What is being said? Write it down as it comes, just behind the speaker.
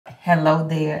Hello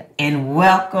there, and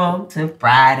welcome to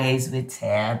Fridays with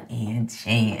Tab and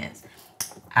Chance.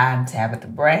 I'm Tabitha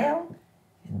Brown,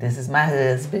 and this is my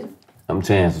husband. I'm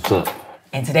Chance, what's up?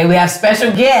 And today we have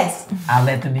special guests. I'll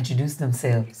let them introduce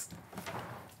themselves.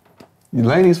 You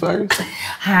ladies first.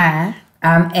 Hi,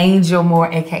 I'm Angel Moore,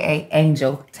 a.k.a.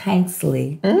 Angel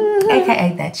Tanksley,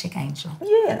 a.k.a. that chick Angel.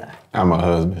 Yeah. I'm my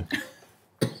husband.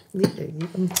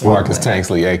 Marcus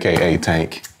Tanksley, a.k.a.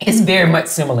 Tank. It's very much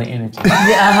similar energy. Very.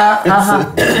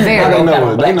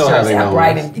 They know how they know.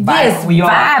 Bright and Yes,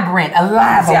 vibrant,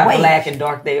 alive, See how awake. black and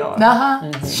dark they are.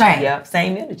 Shame. Yeah,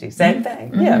 same energy, same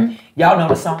thing. Yeah. Y'all know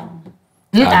the song?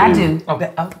 I do.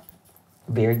 Okay. Oh,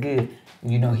 very good.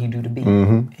 You know he do the beat.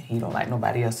 And he don't like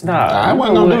nobody else to do it. I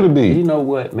wasn't gonna do the beat. You know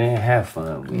what, man? Have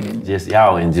fun with it. Just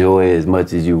y'all enjoy it as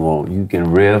much as you want. You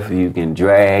can riff, you can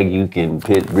drag, you can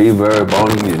put reverb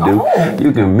on it,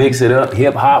 you can mix it up,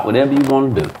 hip hop, whatever you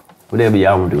want to do. Whatever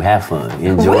y'all want to do, have fun.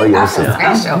 Enjoy yourself.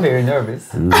 I'm very nervous.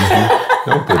 Don't put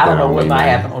that I don't know on what me, might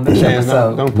man. happen on this Chance,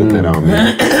 episode. don't put that on me.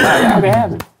 Y'all can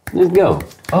have it. Let's go.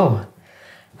 Oh,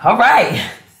 all right.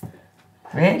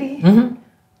 Ready?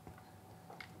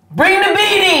 Bring the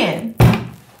beat in.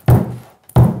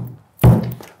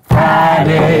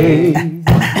 Fridays,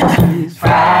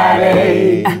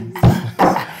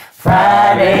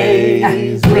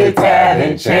 Fridays with Tab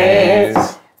and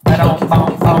Chance.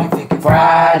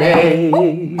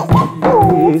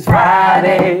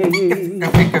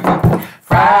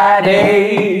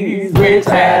 Fridays with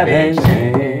Tab and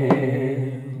Chance.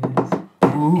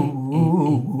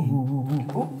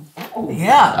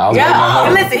 Yeah.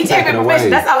 And listen, he gave me permission.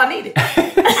 That's all I needed. It's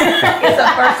the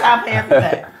first time for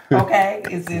everything. Okay?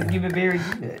 It's giving very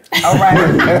good. All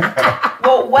right.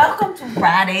 Well, welcome to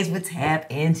Fridays with Tab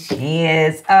and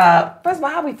Chance. First of all,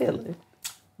 how we feeling?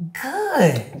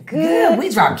 Good. We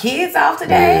dropped kids off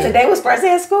today. Today was first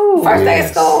day of school. First day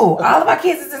of school. All of our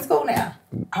kids is in school now.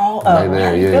 All of Right them. there,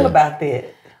 How you yeah. feel about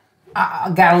that?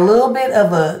 I got a little bit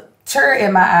of a tear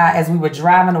in my eye as we were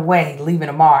driving away, leaving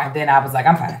tomorrow, and then I was like,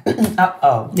 I'm fine.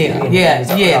 Then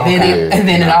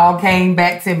it all came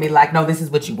back to me like, no, this is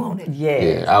what you wanted.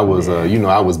 Yeah, I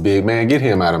was big, man, get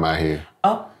him out of my hair.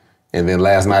 Oh. And then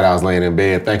last night I was laying in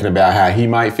bed thinking about how he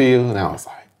might feel, and I was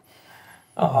like,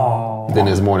 Then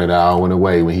this morning it all went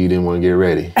away when he didn't want to get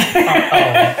ready.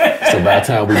 So by the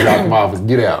time we dropped him off, it's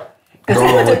get out.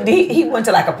 Because he went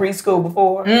to like a preschool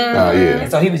before. Yeah. And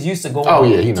so he was used to going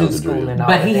he to knows the school drill. and all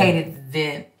But he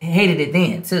that. hated it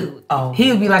then too. Oh.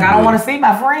 He would be like, I don't want to see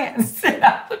my friends. And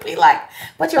I would be like,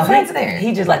 but your friends are there.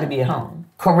 He just like to be at home.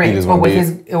 Correct. just Or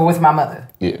wanna with my mother.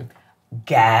 Yeah.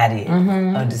 Got it.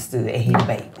 Understood. And he the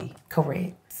baby.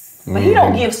 Correct. But he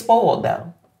don't give spoiled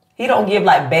though. He don't give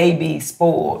like baby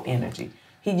spoiled energy.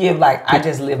 He give like, I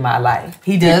just live my life.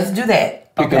 He does do that.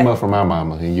 Pick him up from my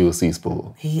mama and you'll see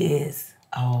spoiled. He is.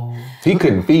 Oh. He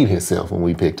couldn't feed himself when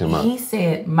we picked him up. He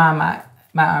said, Mama,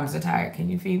 my arms are tired. Can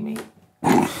you feed me?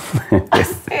 I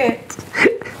said,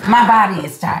 my body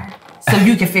is tired. So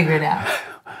you can figure it out.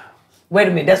 Wait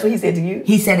a minute. That's what he said to you?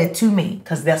 He said it to me.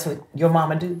 Because that's what your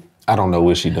mama do. I don't know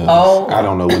what she does. Oh. I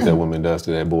don't know what that woman does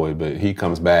to that boy, but he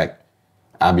comes back,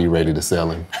 I be ready to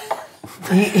sell him.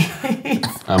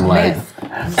 I'm like,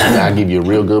 I'll give you a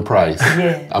real good price.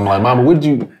 Yeah. I'm like, Mama, what did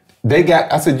you,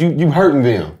 I said, you hurting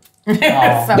them.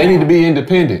 They need to be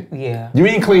independent. Yeah. You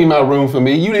ain't clean my room for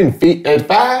me. You didn't feed at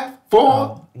 5,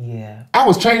 4. Yeah. I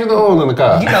was changing the oil in the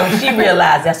car. You know, she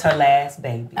realized that's her last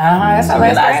baby. That's She our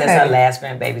realized last that's her grandbaby. last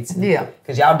grandbaby too. Yeah.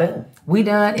 Because y'all done. We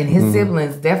done, and his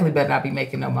siblings definitely better not be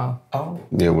making no more. Oh.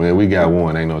 Yeah, well, we got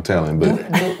one, ain't no telling.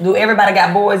 But Do everybody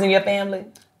got boys in your family?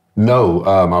 no,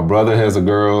 my brother has a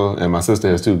girl and my sister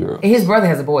has 2 girls. His brother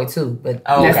has a boy too, but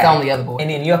Oh, that's okay. the only other boy.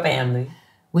 And in your family?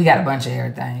 We got a bunch of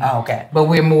everything. Oh, okay. But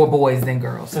we're more boys than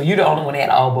girls. So you're the only one that had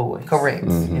all boys? Correct.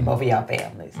 In both of y'all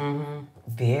families?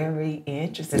 Very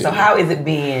interesting. So how is it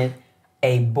being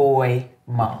a boy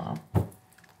mom?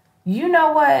 You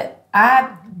know what?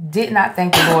 I did not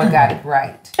think the Lord got it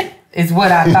right. Is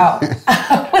what I thought.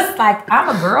 I was like,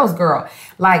 I'm a girl's girl.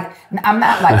 Like, I'm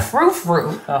not like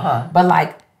frou-frou, but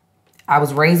like, I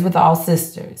was raised with all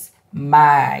sisters.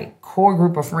 My core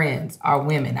group of friends are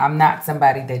women. I'm not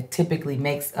somebody that typically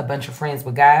makes a bunch of friends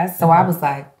with guys. So I was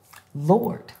like,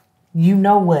 Lord, you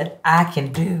know what I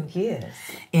can do. Yes.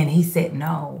 And he said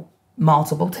no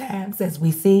multiple times, as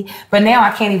we see. But now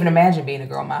I can't even imagine being a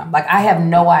girl mom. Like, I have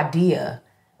no idea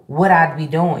what I'd be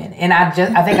doing. And I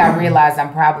think I realized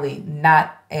I'm probably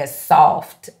not as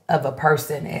soft of a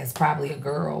person as probably a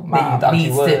girl mom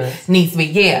needs to be.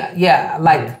 Yeah.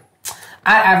 Like,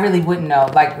 I really wouldn't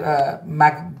know. Like,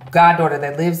 my goddaughter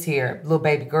that lives here, little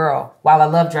baby girl, while I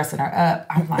love dressing her up,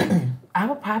 I'm like, I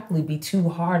would probably be too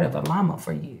hard of a mama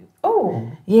for you.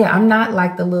 Oh. Yeah, I'm not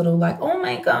like the little like, oh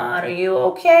my God, are you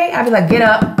okay? I'd be like, get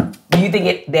up. Do you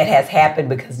think that has happened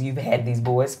because you've had these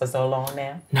boys for so long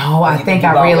now? No, I think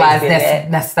I realized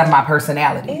that's my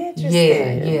personality.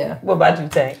 Interesting. Yeah. What about you,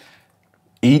 Tank?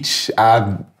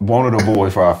 I wanted a boy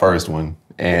for our first one,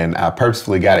 and I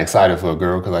purposefully got excited for a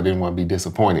girl because I didn't want to be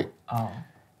disappointed. Oh.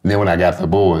 And then when I got the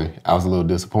boy, I was a little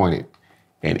disappointed.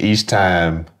 And each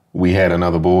time we had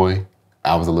another boy,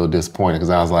 I was a little disappointed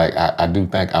because I was like, I do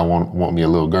think I want me a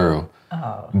little girl.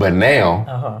 Oh. But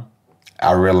now,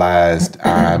 I realized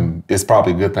it's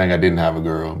probably a good thing I didn't have a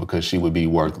girl because she would be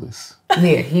wortherless.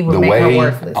 Yeah, he would make her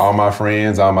worthless. All my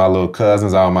friends, all my little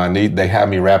cousins, all my nieces, they have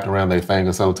me wrapped around their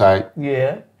finger so tight.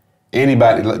 Yeah.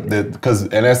 Anybody,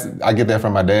 I get that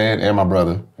from my dad and my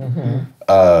brother. Mm-hmm.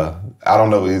 I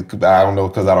don't know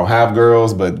because I don't have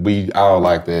girls, but we all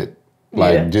like that.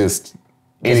 Like just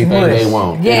anything they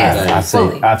want. Yes,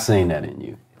 I've seen that in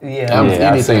you. Yeah.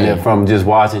 I've seen it from just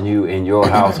watching you in your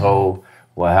household,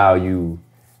 or how you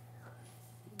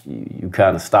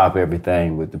kind of stop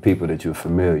everything with the people that you're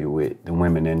familiar with, the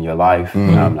women in your life.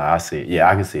 Mm-hmm. I'm like, I see it. Yeah,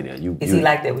 I can see that. Is he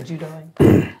like that with you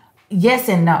doing? Yes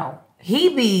and no.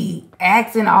 He be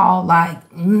acting all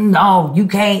like, no, you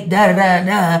can't,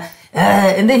 da-da-da-da.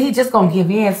 And then he just gonna give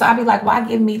in. So I be like, why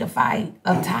give me the fight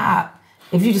up top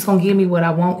if you just gonna give me what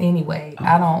I want anyway?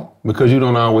 I don't. Because you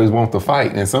don't always want the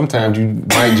fight. And sometimes you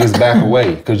might just back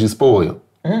away because you're spoiled.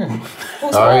 Who's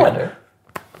spoiled her?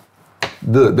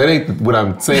 That ain't what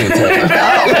I'm saying,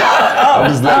 I'm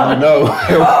just letting you know.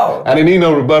 I didn't need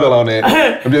no rebuttal on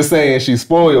that. I'm just saying she's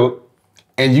spoiled.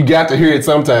 And you got to hear it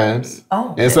sometimes.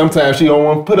 Oh. And sometimes she don't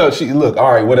want to put up, look,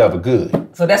 all right, whatever,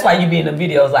 good. So that's why you be in the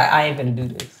videos like, I ain't gonna do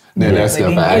this. Then that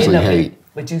stuff I actually hate.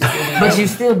 But you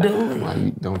still do it. Why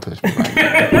you don't touch me right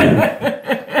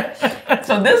now.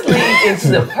 So this leads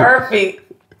into the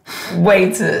perfect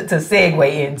way to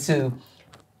segue into,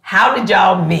 how did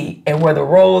y'all meet and were the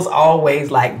roles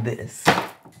always like this?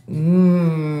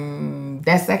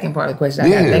 That second part of the question I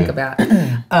gotta think about.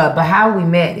 But how we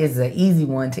met is an easy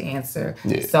one to answer.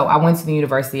 Yeah. So I went to the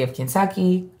University of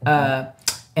Kentucky,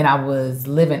 and I was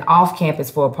living off campus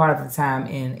for a part of the time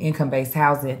in income-based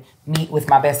housing, meet with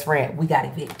my best friend. We got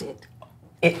evicted.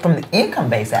 From the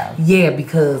income-based housing? Yeah,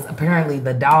 because apparently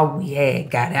the dog we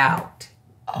had got out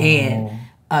and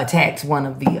attacked one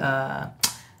of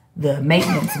the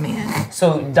maintenance men.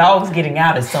 So dogs getting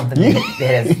out is something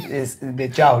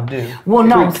that y'all do. Well,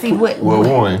 no, see what? Well,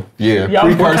 one, yeah. Y'all,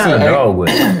 what kind of dog was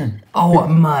it? Oh, a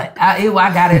mutt. I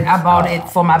got it. I bought it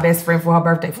for my best friend for her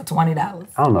birthday for $20.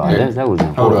 I don't know. That was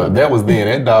important. Hold up. That was then.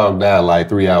 That dog died like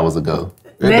 3 hours ago.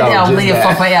 That dog lived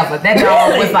for forever. That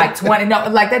dog was like 20. No,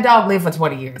 like that dog lived for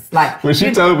 20 years. Like when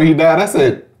she told me he died, I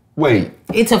said, "Wait."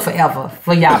 It took forever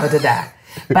for Yaba to die,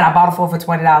 but I bought it for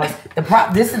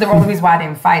 $20. This is the only reason why I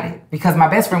didn't fight it, because my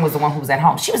best friend was the one who was at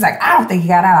home. She was like, "I don't think he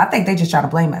got out. I think they just trying to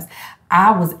blame us."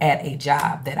 I was at a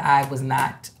job that I was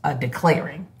not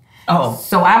declaring. Oh.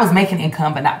 So I was making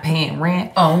income but not paying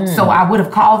rent. Oh. So I would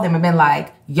have called them and been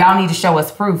like, y'all need to show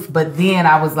us proof. But then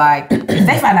I was like, if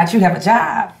they find out you have a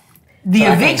job, the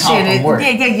eviction is,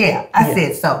 yeah. I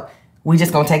said, so we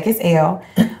just gonna take his L.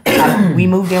 We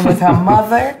moved in with her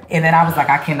mother, and then I was like,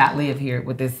 I cannot live here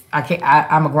with this.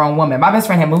 I'm a grown woman. My best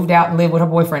friend had moved out and lived with her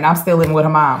boyfriend. I'm still living with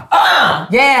her mom.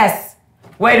 Yes.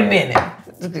 Wait a minute.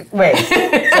 Wait.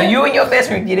 So you and your best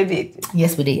friend get evicted.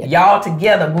 Yes, we did. Y'all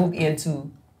together moved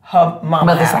into her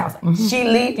mother's house. Mm-hmm. She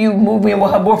leave, you move in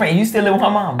with her boyfriend, and you still live with her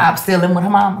mama. I'm still living with her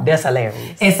mama. That's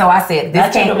hilarious. And so I said,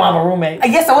 "This can't be mama roommate."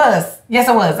 Yes, it was. Yes,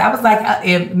 it was. I was like,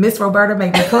 if Miss Roberta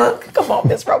made me cook. Come on,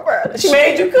 Miss Roberta. She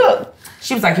made you cook.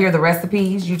 She was like, here are the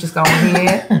recipes. You just go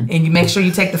ahead and you make sure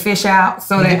you take the fish out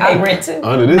so that I rent too.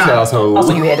 Under this household.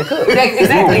 Also, you had to cook.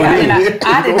 Exactly.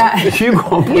 I did not. You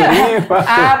gonna put in?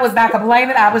 I was not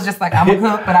complaining. I was just like, I'm a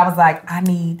cook, but I was like,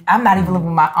 I'm not even living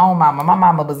with my own mama. My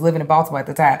mama was living in Baltimore at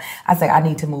the time. I said, I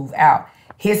need to move out.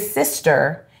 His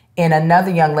sister and another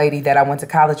young lady that I went to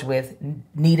college with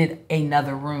needed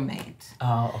another roommate.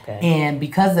 Oh, okay. And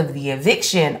because of the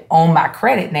eviction on my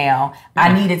credit now,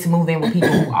 I needed to move in with people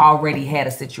who already had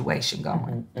a situation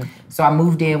going. So I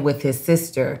moved in with his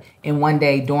sister, and one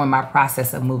day during my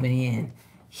process of moving in,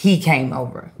 he came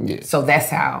over. Yeah. So that's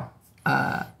how.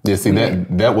 That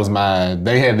was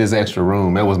they had this extra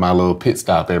room. That was my little pit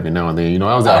stop every now and then. You know,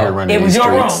 I was out here running these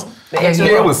streets. It was your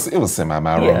room? It was semi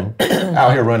my room.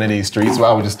 Out here running these streets, so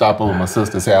I would just stop over at my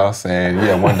sister's house,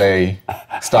 and one day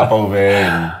stop over there,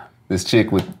 and this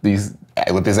chick with this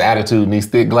attitude and these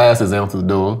thick glasses answered the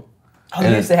door. Oh,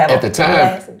 you used to have at the time.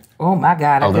 Glasses? Oh my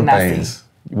God, I could not see.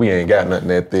 We ain't got nothing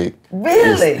that thick.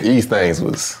 Really? These things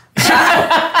was.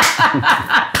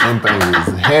 Them things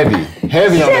was heavy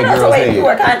on that girl's head. You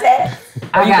wear contacts?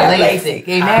 I got LASIK.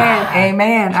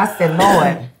 Amen. I said,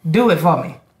 Lord, do it for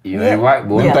me. You ain't right,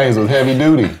 boy. Them things was heavy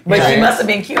duty. But she must have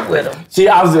been cute with him.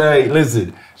 I was like,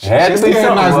 listen. She had a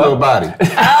nice little body. You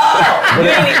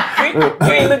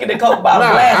ain't look at the Coke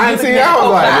bottle glass. I ain't see. I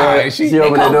was like, boy, She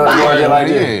over there doing it like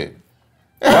that.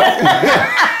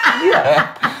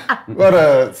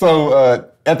 But so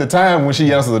at the time when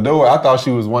she answered the door, I thought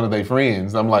she was one of their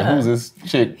friends. I'm like, who's this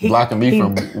chick blocking me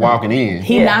from walking in?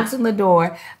 He knocks on the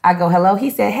door. I go, hello.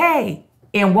 He said, hey,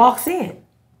 and walks in.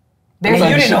 And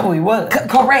you didn't know who he was.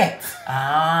 Correct.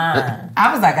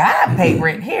 I was like, I pay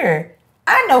rent here.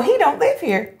 I know he don't live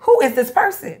here. Who is this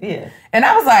person? Yeah. And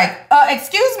I was like,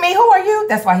 excuse me, who are you?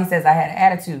 That's why he says I had an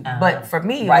attitude. But for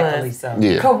me, it rightfully was so.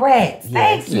 Yeah. correct.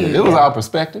 Thank you. Yeah, it was our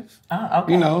perspective.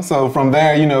 Okay. You know, so from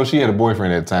there, you know, she had a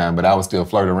boyfriend at the time, but I was still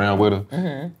flirting around with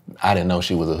her. I didn't know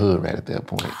she was a hood rat at that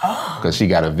point. Because she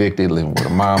got evicted, living with her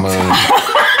mama.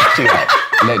 She got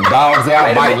letting dogs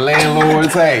out, biting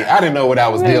landlords. Hey, I didn't know what I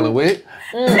was dealing with.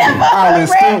 All this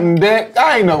student debt,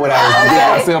 I ain't know what I was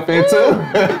getting myself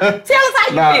into. Tell us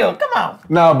how you feel. Come on.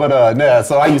 No, but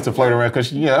so I used to flirt around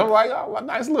because I was like, oh, a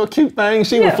nice little cute thing.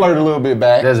 She would flirt a little bit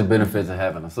back. There's a benefit to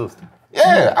having a sister.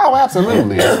 Yeah, oh,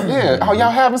 absolutely. Yeah. Oh,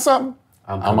 y'all having something?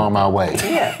 I'm on my way.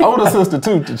 Yeah. Older sister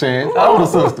too, Chance. Older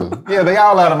sister. Yeah, they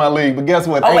all out of my league, but guess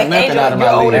what? Ain't nothing out of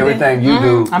my league. Everything you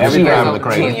do, She driving the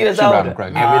crazy. 2 years She driving older. the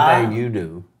crazy. everything you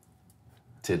do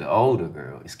to the older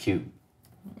girl is cute.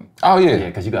 Oh yeah. Yeah,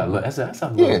 because you got look. That's a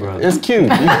little brother. It's cute.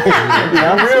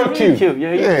 Yeah, I'm real cute.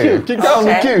 Yeah, you're cute. Keep calling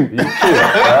me cute. You cute.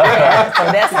 So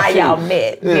that's how y'all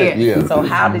met. Yeah. So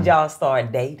how did y'all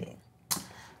start dating?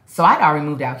 So I'd already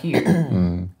moved out here.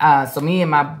 So me and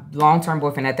my long-term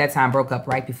boyfriend at that time broke up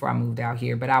right before I moved out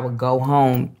here. But I would go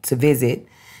home to visit.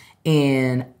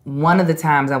 And one of the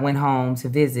times I went home to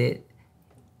visit,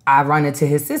 I run into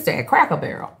his sister at Cracker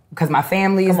Barrel because my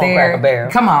family is there. Cracker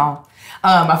Barrel. Come on.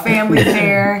 My family's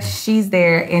there. She's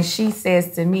there. And she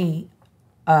says to me,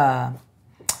 my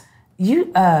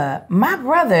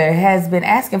brother has been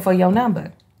asking for your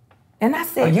number. And I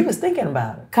said, You was thinking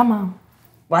about it. come on.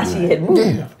 Why she had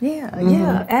moved.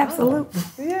 Yeah, absolutely.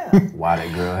 Why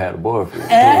that girl had a boyfriend?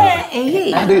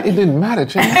 It didn't matter,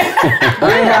 Chance.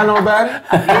 I ain't got nobody.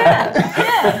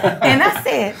 And I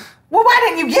said, well, why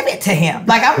didn't you give it to him?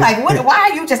 Like, I'm like, why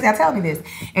are you just now telling me this?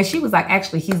 And she was like,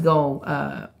 actually, he's going,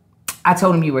 I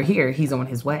told him you were here. He's on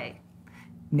his way.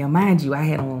 Now, mind you, I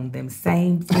had on them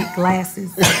same thick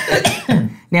glasses.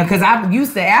 Now, because I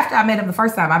used to, after I met him the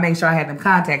first time, I made sure I had them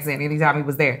contacts in anytime he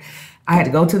was there. I had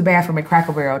to go to the bathroom at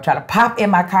Cracker Barrel, try to pop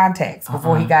in my contacts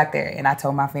before he got there. And I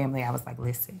told my family, I was like,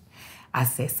 listen, I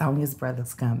said, Sonia's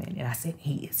brother's coming. And I said,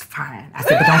 he is fine. I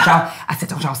said, but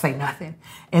don't y'all say nothing.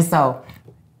 And so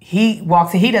he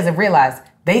walks in, he doesn't realize,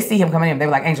 they see him coming in. They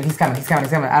were like, Angel, he's coming.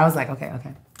 I was like, okay.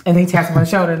 And he taps him on the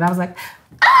shoulder and I was like, hey,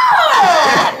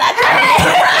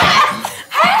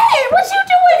 what you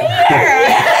doing here?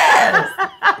 Yes.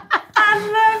 I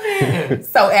love it.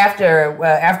 So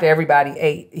after everybody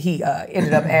ate, he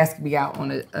ended up asking me out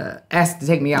asked to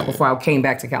take me out before I came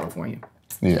back to California.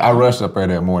 Yeah, I rushed up there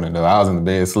that morning though. I was in the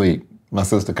bed asleep. My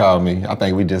sister called me. I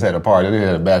think we just had a party. They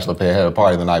had a bachelor pad, had a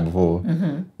party the night before.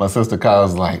 My sister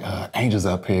calls like, Angel's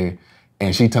up here,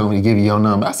 and she told me to give you your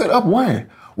number. I said, up when?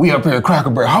 We up here at Cracker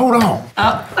Barrel. Hold on.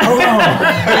 Hold on.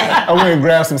 I went and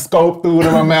grabbed some scope, threw it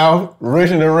in my mouth,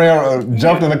 reaching around,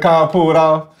 jumped in the car, pulled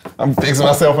off. I'm fixing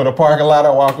myself in the parking lot. I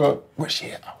walk up. Where's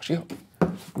she at? Oh, she up.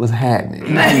 What's happening?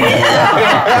 Hey,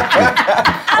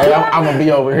 I'm going to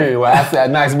be over here. Well, I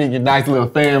said, nice meeting your nice little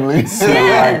family.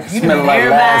 Smelling like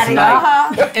last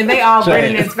night. And they all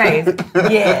grinning in his face.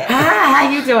 Yeah. Hi, how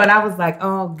you doing? I was like,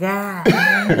 oh, God.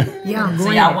 Y'all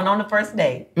So y'all went on the first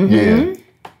date. Yeah.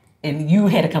 And you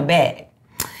had to come back.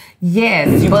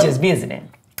 Yes. You were just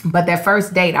visiting. But that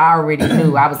first date, I already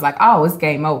knew. I was like, oh, it's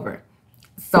game over.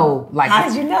 So, like... How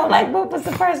did you know? Like, what was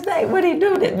the first date? What did he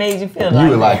do that made you feel like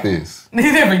You were that? like this.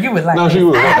 You was like No, this. she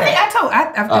was.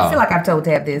 I feel like I've told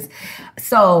Tab this.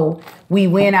 So we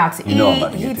went out to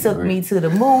eat. He took me to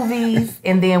the movies,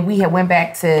 and then we had went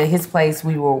back to his place.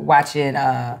 We were watching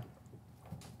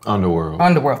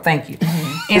Underworld. Thank you.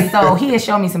 And so he had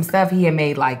shown me some stuff he had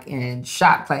made like in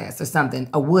shop class or something,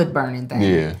 a wood burning thing.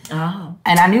 Yeah. Oh.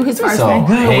 And I knew his first So name.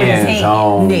 Good with his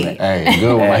hands-on. hand. Hey,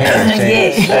 good with my hands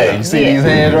changed. Yeah. Hey, you see these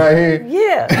hands right here?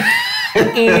 Yeah.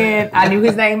 And I knew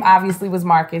his name obviously was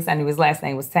Marcus. I knew his last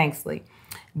name was Tanksley.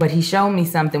 But he showed me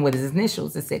something with his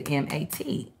initials. It said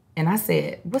M-A-T. And I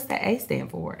said, what's that A stand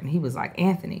for? And he was like,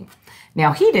 Anthony.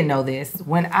 Now, he didn't know this.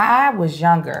 When I was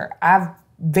younger,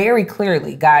 very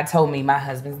clearly, God told me my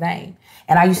husband's name.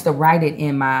 And I used to write it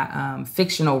in my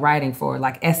fictional writing for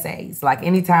like essays. Like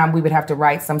anytime we would have to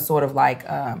write some sort of like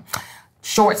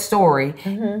short story,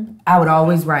 I would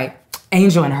always write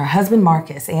Angel and her husband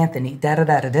Marcus, Anthony,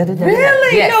 da-da-da-da-da-da-da.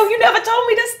 Really? Yes. No, you never told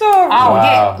me this story. Oh,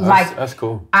 Wow, yeah. that's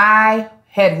cool. I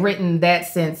had written that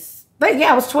since,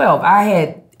 I was 12. I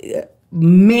had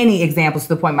many examples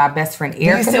to the point my best friend Erica.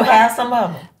 Do you still have some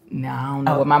of them? No, I don't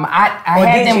know what Mama. I Or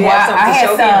had did them. you have some to I had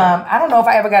show some. I don't know if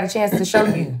I ever got a chance to show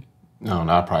you. No,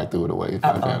 I probably threw it away if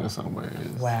I found it somewhere.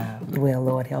 Wow. Well,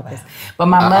 Lord help us. But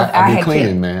my mother, I be had cleaning,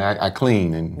 kept, man. I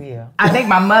clean and Yeah. I think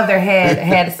my mother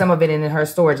had some of it in her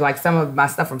storage, like some of my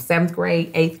stuff from 7th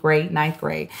grade, 8th grade, 9th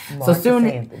grade. Marcus so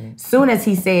Anthony. soon as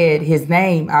he said his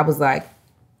name, I was like,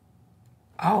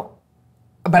 oh.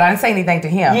 But I didn't say anything to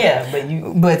him.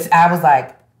 Yeah, But I was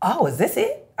like, oh, is this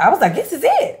it? I was like, this is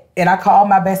it. And I called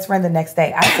my best friend the next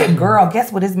day. I said, girl,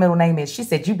 guess what his middle name is? She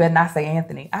said, you better not say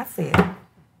Anthony. I said,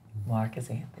 Marcus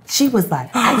Anthony. she was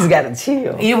like, I just got to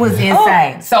chill. it was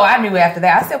insane. So I knew after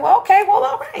that. I said, well, okay, well,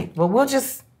 all right. Well, we'll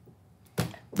just,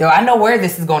 I know where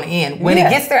this is going to end. When it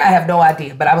gets there, I have no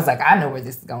idea. But I was like, I know where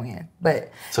this is going to end.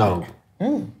 But So,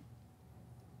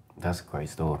 that's a great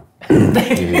story.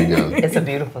 here you go. It's a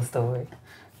beautiful story.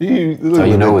 So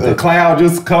you know what the the- cloud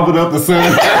just covered up the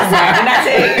sun. Didn't I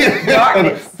tell you?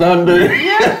 Darkness. Thunder.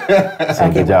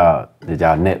 So did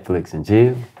y'all Netflix and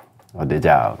chill? Or did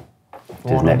y'all just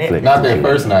On the Netflix? Not that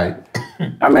first night.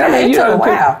 I mean, it you took know, a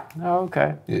while. Oh,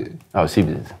 okay. Yeah. Oh, she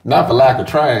was. Not for lack of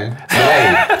trying. But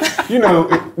hey, you know,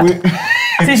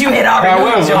 Since you had already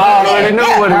However, knew I already knew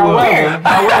what it was.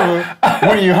 however,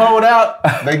 when you hold out,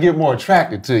 they get more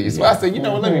attracted to you. So I said, you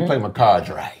know what, let me play my cards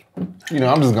right. You know,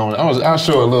 I'm just going, I'll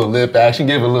show a little lip action,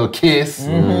 give a little kiss,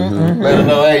 let her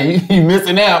know, hey, you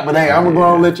missing out, but hey, I'm gonna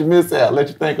go and let you miss out, let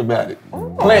you think about it.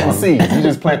 Planting seeds, you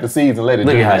just plant the seeds and let it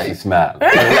Look at germinate. how she smiled.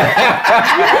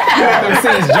 Let them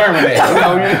seeds germinate. You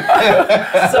know?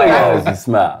 Look at how she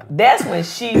smiled. That's when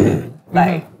she knew,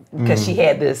 like, because she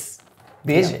had this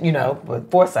vision, you know,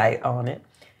 with foresight on it.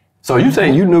 So you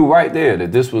saying you knew right there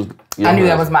that this was? I knew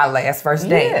that was my last first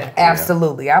date. Yeah.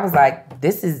 Absolutely. I was like,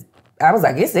 it's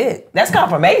it. That's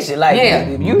confirmation. Like, Yeah.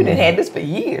 you done had this for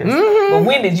years. But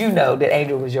when did you know that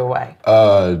Angel was your wife?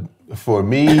 For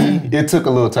me, it took a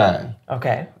little time.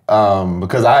 Okay.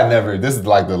 Because this is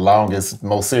like the longest,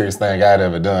 most serious thing I'd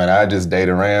ever done. I just dated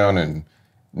around and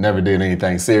never did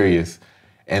anything serious.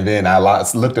 And then I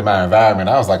looked at my environment.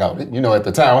 I was like, oh, you know, at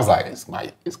the time, I was like, it's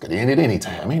gonna end at any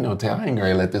time. Ain't no tell. I ain't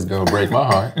gonna let this girl break my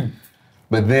heart.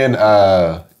 But then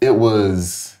it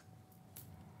was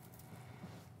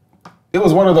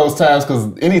one of those times because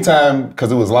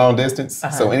it was long distance.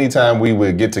 So anytime we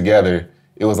would get together,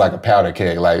 it was like a powder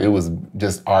keg. Like it was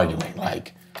just arguing,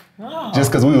 like. Just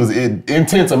because we was in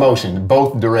intense emotion,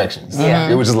 both directions. Yeah.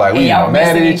 It was just like we y'all were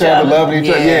mad at missing each other, each other. loving each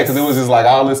other. Yeah, Yes. because it was just like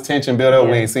all this tension built up.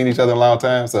 We ain't seen each other in a long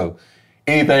time. So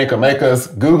anything could make us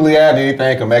googly eyed,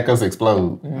 anything could make us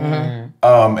explode.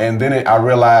 And then I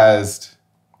realized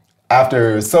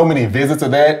after so many visits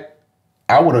of that,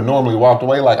 I would have normally walked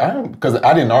away because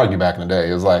I didn't argue back in the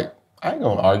day. It was like, I ain't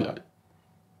gonna argue.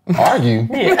 Argue?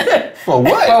 For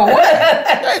what? For what?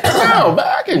 Hey, no, but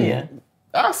I can.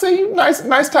 I'll see you.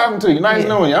 Nice talking to you. Nice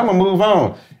knowing you. I'm gonna move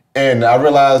on. And I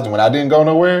realized when I didn't go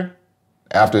nowhere,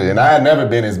 and I had never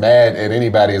been as mad at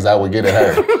anybody as I would get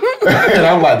at her. And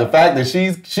I'm like, the fact that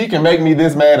she can make me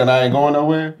this mad and I ain't going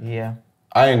nowhere, Yeah.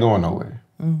 I ain't going nowhere.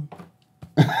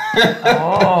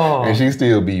 Oh. And she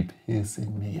still be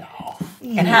pissing me off.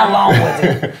 And how long was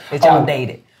it that y'all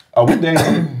dated? Oh, we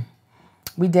dated.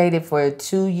 We dated for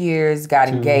 2 years, got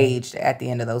engaged at the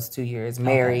end of those 2 years,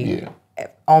 married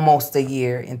almost a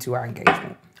year into our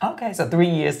engagement. Okay, so 3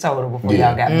 years total before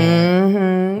y'all got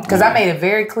married. Because I made it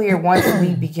very clear once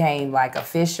we became like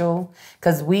official,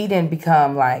 because we didn't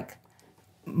become like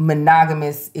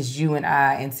monogamous as you and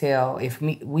I until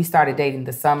we started dating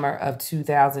the summer of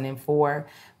 2004.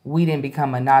 We didn't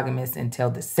become monogamous until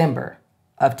December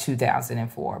of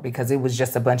 2004 because it was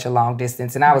just a bunch of long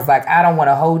distance. And I was like, I don't want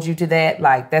to hold you to that.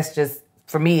 Like, that's just,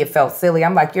 for me, it felt silly.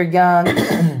 I'm like, you're young.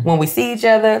 When we see each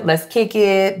other, let's kick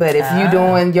it. But if you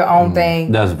doing your own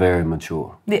thing. That's very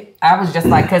mature. I was just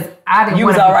like, because I didn't You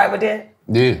was all right with that?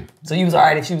 Yeah. So you was all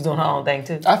right if she was doing her own thing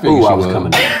too? I figured Ooh, she I was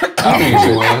coming down. I figured she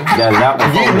was. That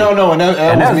was Yeah, no, and that was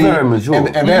that's me. very mature.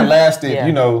 And that lasted, Yeah.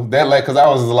 you know, because I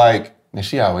was like, and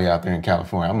she all the way out there in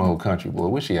California. I'm an old country boy.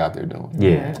 What's she out there doing?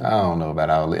 Yeah. I don't know about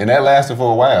all that. And that lasted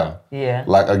for a while. Yeah.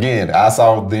 Like, again, I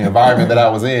saw the environment that I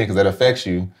was in because that affects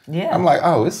you. Yeah. I'm like,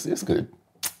 oh, it's good.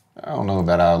 I don't know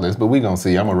about all this, but we going to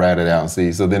see. I'm going to ride it out and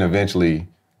see. So then eventually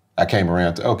I came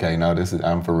around to, okay, no,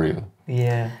 I'm for real.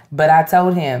 Yeah. But I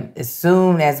told him as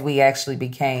soon as we actually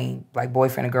became like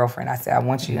boyfriend and girlfriend, I said, I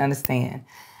want you to understand,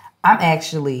 I'm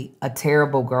actually a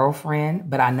terrible girlfriend,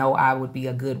 but I know I would be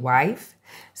a good wife.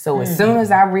 So as soon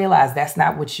as I realize that's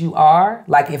not what you are,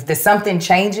 like if there's something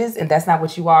changes and that's not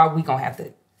what you are, we gonna have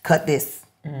to cut this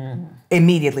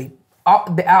immediately.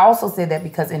 I also said that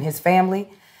because in his family,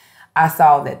 I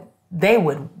saw that they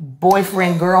would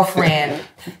boyfriend, girlfriend,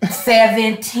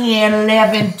 7, 10,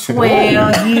 11,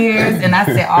 12 years. And I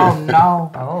said, oh, no.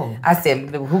 Oh. I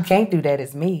said, who can't do that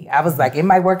is me. I was like, it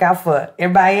might work out for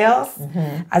everybody else.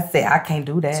 I said, I can't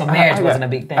do that. So marriage wasn't a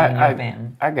big thing in your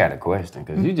family. I got a question,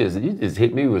 because you just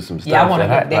hit me with some stuff. Yeah, I want to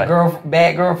get that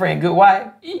bad girlfriend, good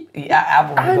wife.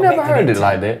 Yeah, I never heard it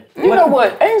like that. You know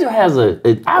what? Angel has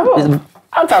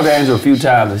I've talked to Angel a few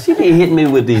times, and she be hitting me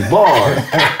with these bars.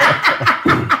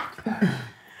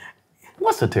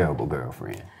 What's a terrible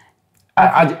girlfriend?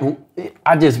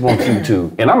 I just want you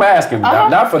to, and I'm asking,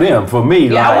 not for them, for me.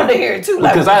 Yeah, I want to hear it too.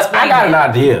 Because I got an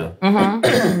idea.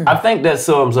 I think that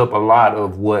sums up a lot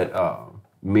of what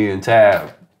me and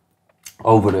Tab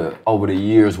over the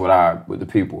years with the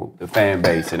people, the fan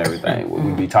base and everything, where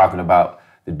we be talking about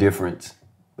the difference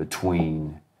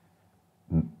between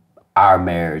our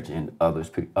marriage and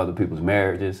other people's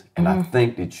marriages, and I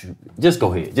think that you just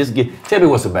go ahead, tell me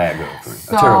what's a bad girlfriend,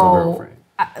 a terrible girlfriend.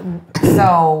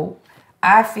 So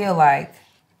I feel like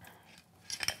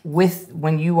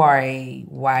when you are a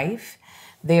wife,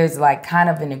 there's like kind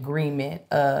of an agreement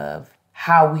of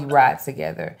how we ride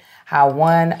together. How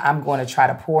I'm going to try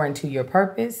to pour into your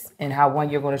purpose, and how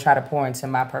you're going to try to pour into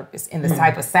my purpose, and the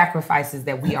type of sacrifices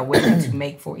that we are willing to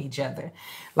make for each other.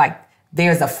 Like,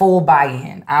 there's a full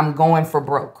buy-in. I'm going for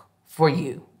broke for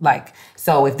you. Like,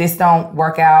 so if this don't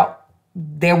work out,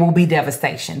 there will be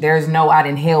devastation. There's no, I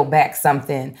didn't held back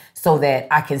something so that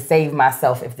I can save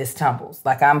myself if this tumbles.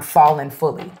 Like, I'm falling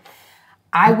fully.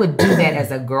 I would do that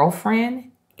as a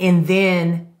girlfriend, and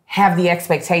then have the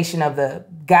expectation of the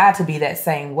guy to be that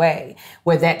same way,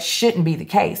 where that shouldn't be the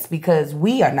case, because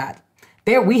we are not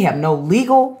there. We have no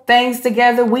legal things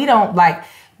together. We don't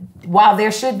while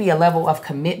there should be a level of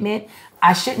commitment,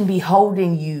 I shouldn't be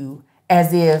holding you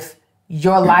as if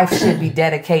your life should be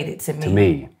dedicated to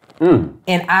me.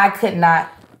 And I could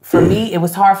not, for me, it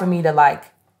was hard for me to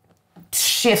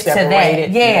shift to that.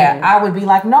 Yeah, I would be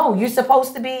like, no, you're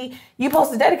supposed to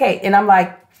dedicate. And I'm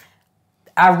like,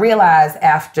 I realized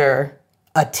after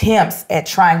attempts at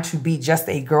trying to be just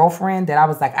a girlfriend that I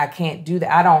was like, I can't do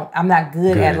that. I'm not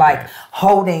good at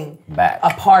holding back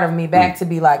a part of me back to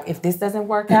be like, if this doesn't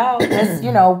work out, let's,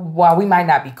 while we might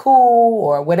not be cool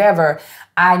or whatever,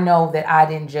 I know that I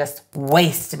didn't just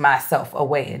waste myself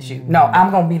away at you. No, I'm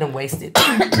going to be done wasted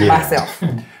myself.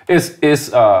 It's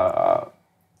the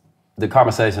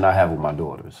conversation I have with my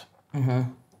daughters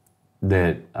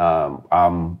that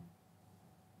I'm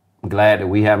glad that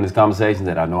we having this conversation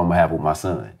that I know I'm gonna have with my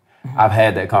son. I've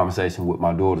had that conversation with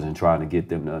my daughters and trying to get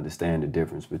them to understand the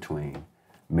difference between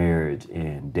marriage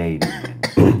and dating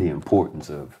and the importance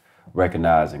of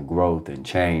recognizing growth and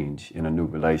change in a new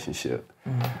relationship.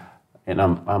 And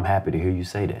I'm happy to hear you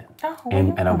say that.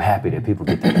 And I'm happy that people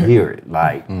get to hear it.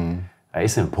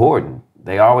 It's important.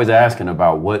 They always asking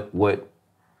about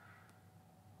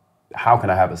how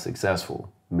can I have a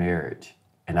successful marriage?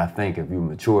 And I think if you're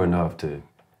mature enough to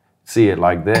see it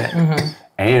like that,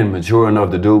 and mature enough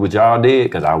to do what y'all did,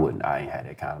 because I ain't had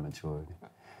that kind of maturity.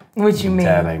 What you mean?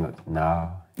 Tab ain't,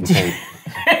 nah, you can't.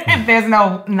 There's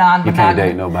no non-monogamy. You can't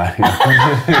date nobody.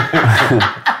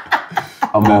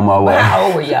 I'm on my way. How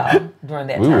old were y'all during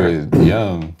that time? We were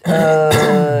young.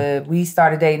 We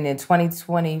started dating in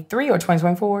 2023 or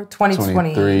 2024?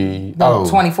 23. No,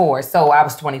 24. So I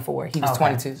was 24. He was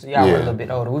 22. So y'all were a little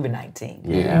bit older. We were 19.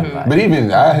 Yeah. But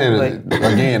even I had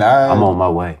I'm on my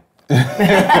way.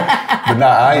 But no,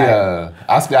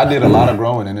 I did a lot of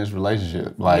growing in this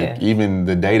relationship. Even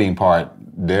the dating part,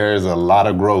 there's a lot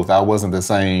of growth. I wasn't the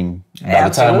same. By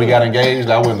the time we got engaged,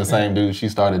 I wasn't the same dude she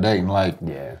started dating.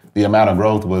 The amount of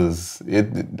growth was,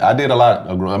 I did a lot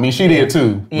of growth. I mean, she did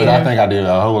too, but I think I did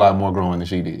a whole lot more growing than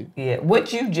she did. Yeah,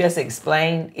 what you just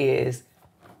explained is,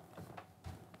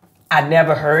 I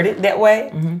never heard it that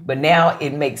way, but now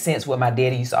it makes sense what my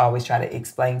daddy used to always try to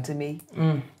explain to me.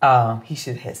 He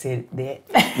should have said that.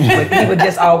 But he would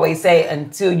just always say,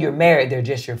 until you're married, they're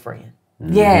just your friend.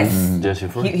 Yes. Just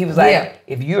your friend. He was like,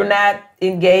 if you're not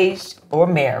engaged or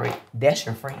married, that's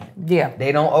your friend. Yeah.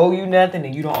 They don't owe you nothing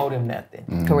and you don't owe them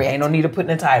nothing. Correct. Ain't no need of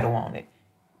putting a title on it.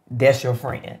 That's your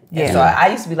friend. Yeah. And so I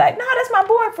used to be like, no, that's my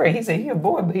boyfriend. He said, he's a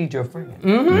boy, but he's your friend.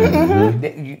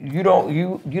 You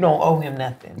don't owe him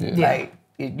nothing. Yeah.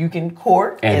 you can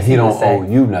court. And he don't owe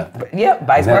you nothing. Yeah,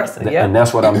 vice versa. Yeah. And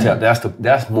that's what I'm telling.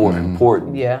 That's more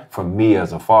important for me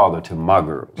as a father to my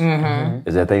girls,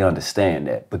 is that they understand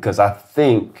that. Because I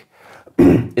think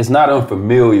it's not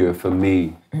unfamiliar for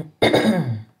me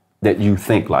that you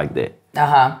think like that.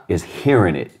 It's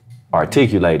hearing it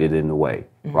articulated in the way,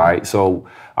 right? So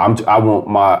I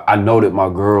know that my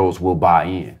girls will buy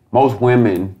in. Most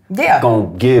women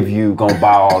gonna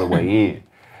buy all the way in.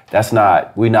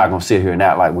 We're not gonna sit here and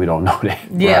act like we don't know that.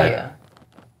 Yeah.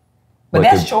 But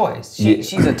that's choice.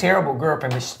 She's a terrible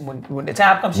girlfriend, but when the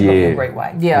time comes, she's gonna be a great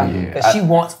wife. Because she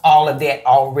wants all of that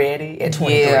already at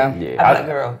 23. I'm like,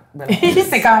 girl, you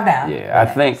say calm down. Yeah, I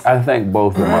think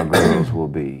both of my girls will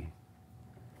be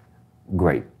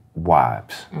great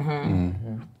wives.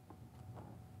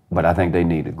 But I think they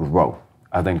need to grow.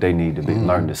 I think they need to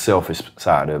learn the selfish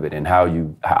side of it, and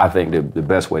I think the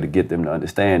best way to get them to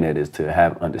understand that is to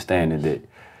have understanding that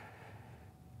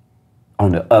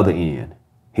on the other end,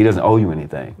 he doesn't owe you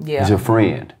anything. He's your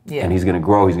friend, and he's gonna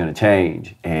grow, he's gonna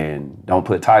change, and don't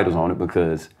put titles on it,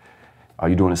 because all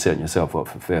you're doing is setting yourself up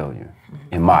for failure,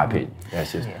 in my opinion.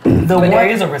 That's just but there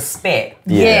is a respect.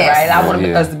 Right? I want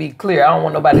us to be clear. I don't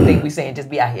want nobody to think we saying just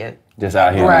be out here. Just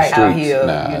out here in the streets.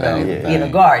 Out here, in a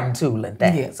garden tooling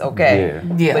things, okay?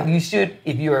 Yeah. But you should,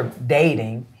 if you're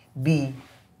dating, be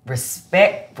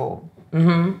respectful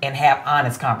and have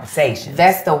honest conversations.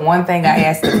 That's the one thing I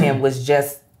asked of him was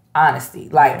just honesty.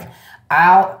 Like,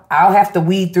 I'll have to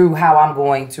weed through how I'm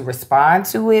going to respond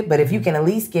to it, but if you can at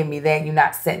least give me that, you're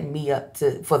not setting me up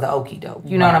for the okie doke.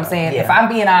 You know what I'm saying? If I'm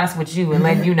being honest with you and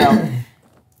letting you know,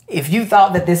 if you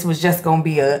thought that this was just gonna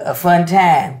be a fun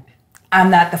time, I'm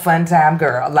not the fun time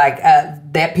girl. Like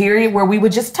that period where we were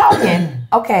just talking,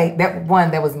 okay, that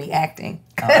was me acting.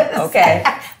 Okay.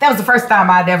 That was the first time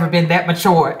I'd ever been that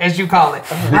mature, as you call it.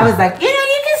 I was like, you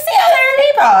can see other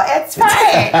people. It's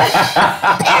fine.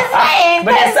 It's fine.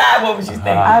 But inside, what was you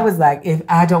thinking? I was like, if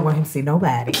I don't want him to see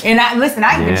nobody. And I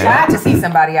even tried to see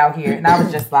somebody out here, and I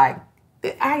was just like,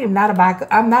 I am not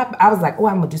I was like, I'm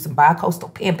gonna do some bi-coastal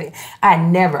pimping.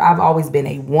 I've always been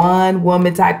a one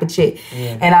woman type of chick.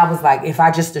 And I was like, if I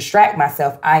just distract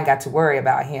myself, I ain't got to worry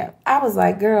about him. I was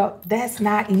like, girl, that's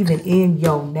not even in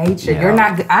your nature. You're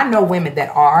not good. I know women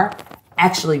that are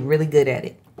actually really good at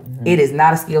it. It is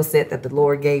not a skill set that the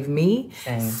Lord gave me.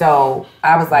 So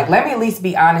I was like, let me at least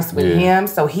be honest with him,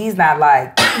 so he's not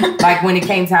like when it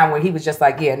came time where he was just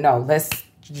like, let's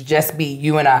just be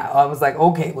you and I was like,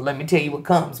 okay, well, let me tell you what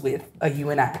comes with a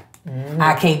you and I.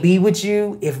 I can't be with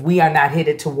you if we are not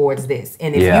headed towards this.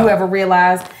 And if you ever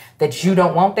realize that you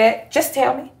don't want that, just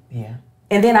tell me.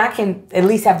 And then I can at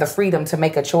least have the freedom to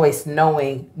make a choice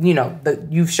knowing, that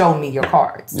you've shown me your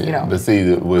cards, But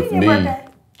see, with me... Birthday?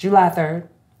 July 3rd.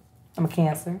 I'm a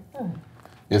Cancer.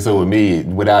 Yeah, so with me,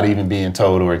 without even being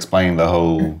told or explained the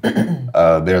whole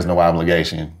there's no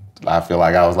obligation, I feel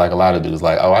like I was like a lot of dudes,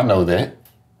 like, oh, I know that.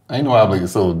 Ain't no obligation.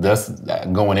 So that's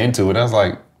going into it. I was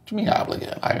like, what you mean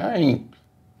obligation? Like,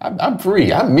 I'm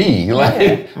free. I'm me.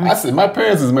 Like, I said, my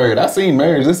parents is married. I seen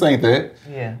marriage. This ain't that.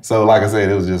 So like I said,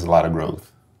 it was just a lot of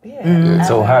growth.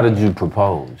 So how did you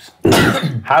propose?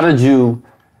 What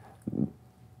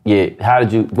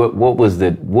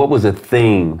was the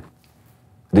thing?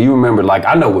 Do you remember, like,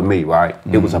 I know with me, right?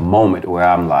 It was a moment where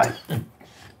I'm like,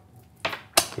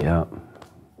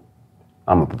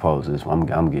 I'm gonna propose this one.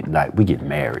 I'm getting, like, we get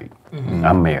married.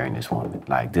 I'm marrying this woman.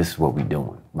 Like, this is what we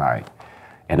doing, right?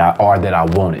 Or that I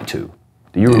wanted to.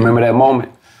 Do you remember that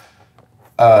moment?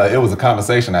 It was a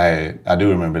conversation I had. I do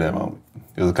remember that moment.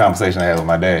 It was a conversation I had with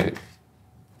my dad.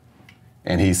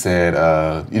 And he said,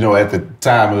 at the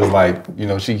time it was like,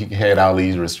 she had all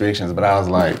these restrictions, but I was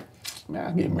like, man,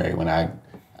 I'll get married when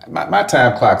my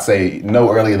time clock say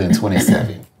no earlier than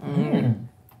 27.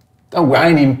 I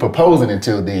ain't even proposing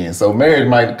until then. So marriage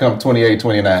might come 28,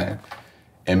 29.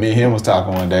 And me and him was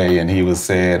talking one day, and he was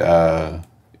said,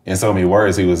 in so many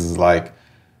words, he was like,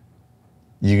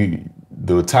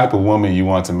 the type of woman you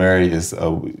want to marry is,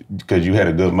 because you had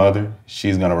a good mother,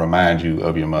 she's gonna remind you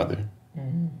of your mother.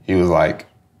 He was like,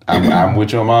 I'm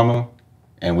with your mama,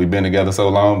 and we've been together so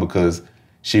long because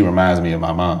she reminds me of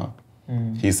my mom.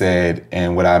 He said,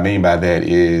 and what I mean by that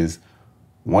is,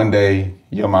 one day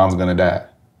your mom's gonna die.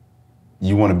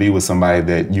 You want to be with somebody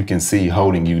that you can see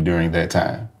holding you during that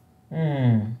time.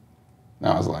 And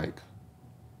I was like,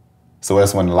 so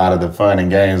that's when a lot of the fun and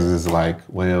games is like,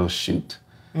 well, shoot.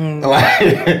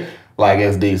 Like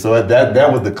it's deep. So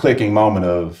that was the clicking moment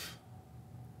of,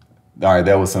 all right,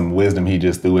 that was some wisdom he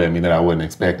just threw at me that I wasn't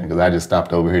expecting, because I just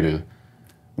stopped over here to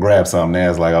grab something. And I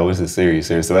was like, oh, this is serious.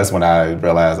 So that's when I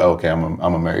realized, okay, I'm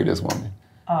gonna marry this woman.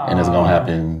 and it's gonna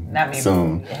happen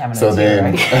soon. So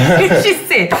then, she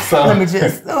said, "Let me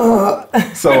just."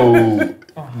 So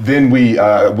then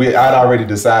I'd already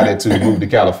decided to move to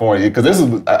California because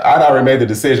I'd already made the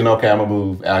decision. Okay, I'm gonna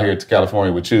move out here to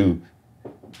California with you.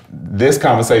 This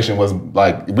conversation was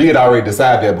like we had already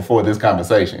decided that before this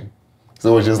conversation,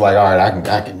 so it was just like, all right, I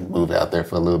can move out there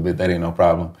for a little bit. That ain't no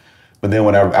problem. But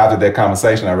then after that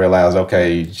conversation, I realized,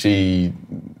 okay,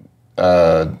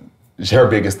 her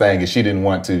biggest thing is she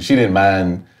didn't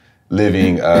mind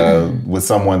living with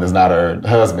someone that's not her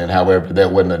husband. However,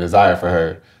 that wasn't a desire for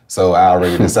her. So I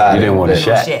already decided. You didn't want to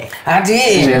shack. I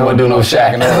did. She didn't want to do no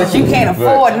shacking. But you can't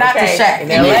afford not to shack.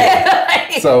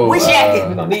 So we shacking.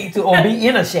 We're gonna need to or be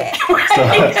in a shack.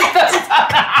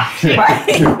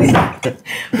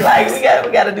 Like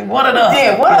we gotta do one or the other.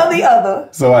 Yeah, one or the other.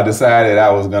 So I decided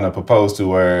I was gonna propose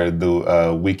to her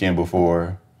the weekend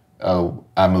before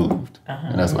I moved,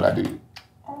 and that's what I did.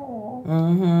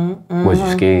 Was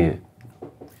you scared?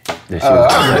 I was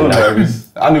a little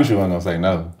nervous. I knew she wasn't gonna say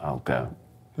no. Okay.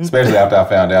 Especially after I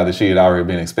found out that she had already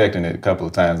been expecting it a couple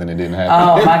of times and it didn't happen.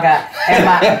 Oh my God.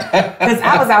 Because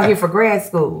I was out here for grad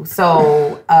school.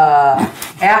 So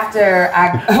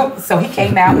so he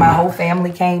came out, my whole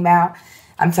family came out.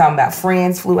 I'm talking about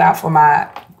friends flew out for my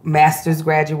master's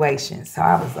graduation. So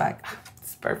I was like,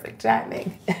 it's perfect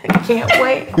timing. Can't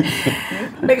wait.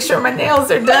 Make sure my nails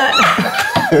are done.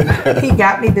 He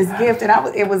got me this gift and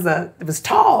it was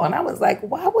tall. And I was like,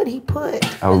 why would he put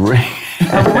a ring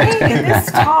in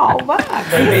this tall box?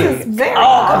 This is very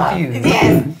confused.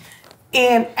 Yes.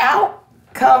 And out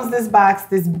comes this box,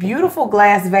 this beautiful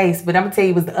glass vase, but I'm gonna tell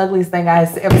you it was the ugliest thing I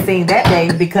had ever seen that day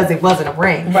because it wasn't a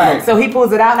ring. Right. So he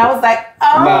pulls it out and I was like,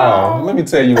 oh. No, let me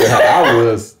tell you what I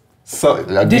was. So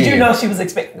again, did you know she was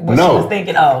expecting? What no. She was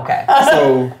thinking. Oh, okay.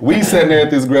 So we sitting there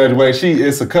at this graduation.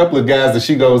 It's a couple of guys that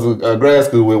she goes to grad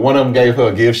school with. One of them gave her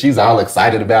a gift. She's all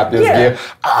excited about this gift.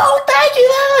 Oh, thank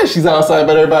you. She's all excited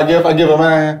about everybody's gift. I give her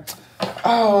mine.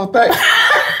 Oh, thank.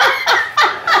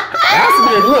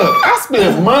 I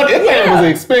spent money. That thing was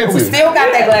expensive. We still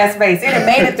got that glass vase. It had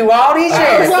made it through all these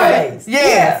years. Like,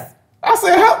 yes. I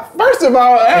said, first of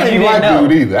all, I didn't like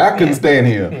dude either. I couldn't stand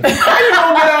him. How you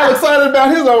gonna get all excited about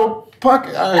his old punk?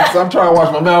 I'm trying to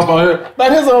wash my mouth on here.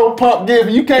 About his old punk gift.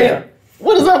 You can't. Yeah.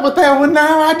 What is up with that one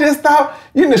now? I just thought,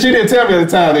 she didn't tell me at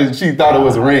the time that she thought it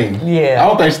was a ring. Yeah. I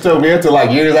don't think she told me until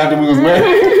like years after we was married.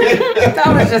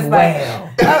 I was just like,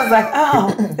 I was like,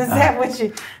 oh, is that what you,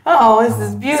 this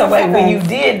is beautiful. So wait, when you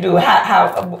did do,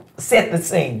 how set the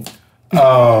scene?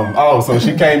 So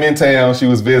she came in town, she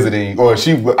was visiting, or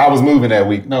I was moving that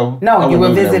week. No, you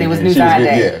were visiting, it was New Zion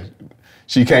Day. Yeah.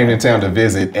 She came in town to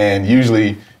visit, and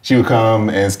usually she would come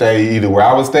and stay either where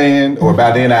I was staying, or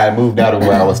by then I had moved out of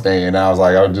where I was staying, and I was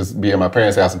like, I would just be at my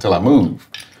parents' house until I moved.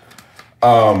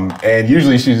 And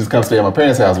usually she just comes stay at my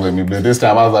parents' house with me, but this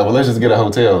time I was like, well, let's just get a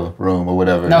hotel room or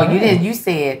whatever. No, you didn't. You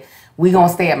said, we gonna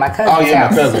stay at my cousin's house. Oh, yeah,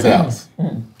 my cousin's house.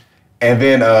 And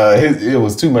then it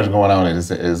was too much going on at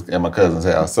my cousin's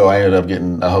house, so I ended up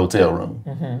getting a hotel room.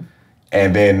 Mm-hmm.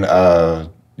 And then,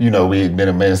 we had been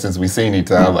a minute since we seen each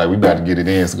other. I was like, we about to get it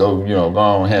in, so go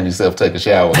on, have yourself take a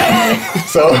shower.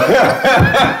 So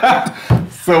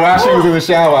while she was in the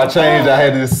shower, I changed. I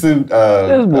had this suit.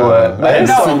 This boy.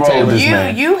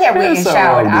 You had went and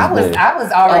showered. I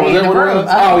was already in the room.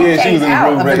 She was in the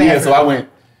room ready. Yeah, so I went.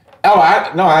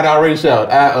 I'd already showered.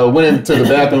 I went into the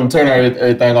bathroom, turned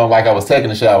everything on like I was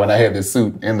taking a shower, and I had this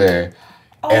suit in there.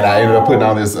 And I ended up putting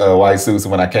on this white suit, so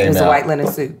when I came out. It was a white linen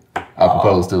suit. I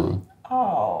proposed to her.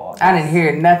 Oh. I didn't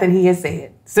hear nothing he had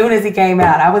said. As soon as he came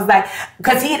out, I was like,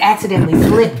 because he had accidentally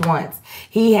slipped once.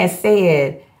 He had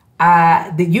said,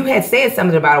 that you had said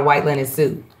something about a white linen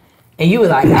suit. And you were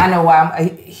like, I know why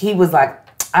he was like,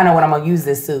 I know what I'm gonna use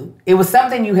this suit. It was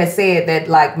something you had said that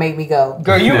like made me go.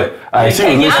 Girl, you were. I'm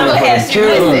looking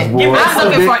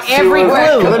for every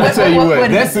clue. Let me tell you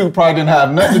what, that suit probably didn't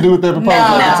have nothing to do with that proposal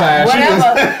at the time.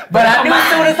 Whatever. But I knew as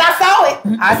soon as I saw it,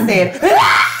 I said,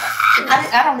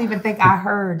 I don't even think I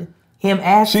heard him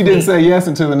ask She didn't say yes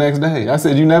until the next day. I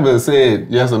said, you never said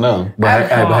yes or no.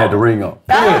 But I had the ring on.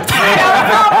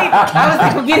 I was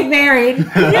like, we're getting married.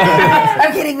 Yes,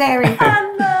 I'm getting married.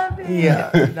 I love it.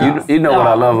 Yeah. You know what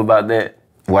I love about that?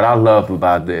 What I love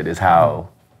about that is how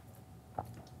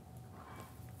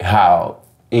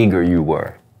eager you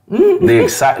were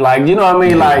The like, you know what I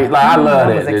mean? Like I love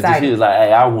I was that. excited. She was like,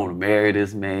 hey, I want to marry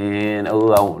this man. Oh,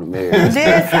 I want to marry this man.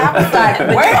 Yes, I was like,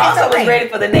 But where you is also the was ring? ready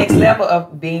for the next level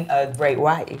of being a great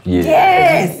wife. Yeah.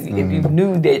 Yes. If you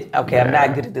knew that, okay, I'm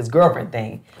not good at this girlfriend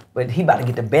thing, but he about to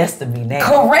get the best of me now.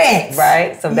 Correct.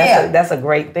 Right? So that's a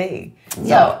great thing.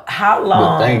 So how The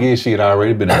long? thing is, she had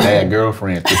already been a bad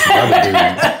girlfriend to some other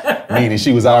dudes. Meaning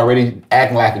she was already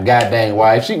acting like a goddamn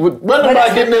wife. She wasn't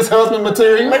about getting this husband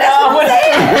material. But that's what I'm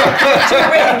saying.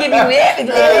 She's ready to give you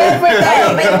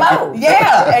everything. More.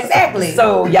 Yeah, exactly.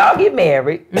 So y'all get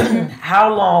married.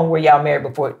 How long were y'all married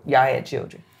before y'all had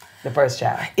children? The first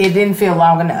child. It didn't feel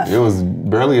long enough. It was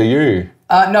barely a year.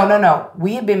 No.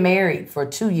 We had been married for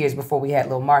 2 years before we had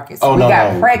little Marcus. Oh, we no,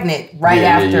 got no. pregnant right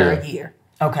Yeah, after yeah. a year.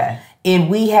 Okay. And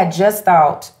we had just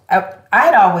thought,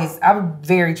 I'm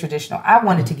very traditional. I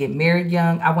wanted to get married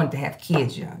young. I wanted to have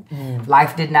kids young.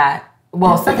 Life did not,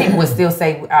 well, some people would still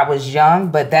say I was young,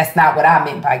 but that's not what I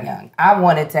meant by young. I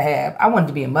wanted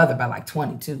to be a mother by like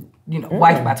 22,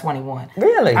 wife by 21.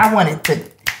 Really? I wanted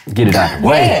to, Get it out the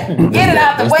way. get it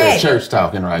out the That's way. that church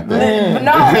talking right there. But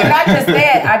no, and not just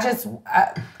that.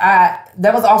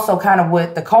 That was also kind of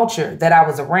what the culture that I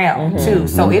was around too.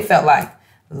 So it felt like,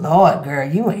 Lord, girl,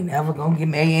 you ain't never gonna get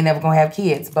married. You ain't never gonna have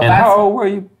kids. But And how old were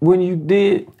you when you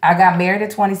did? I got married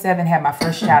at 27, had my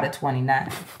first child at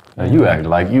 29. You acted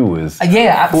like you was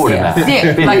Yeah, I 49.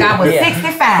 sick, like I was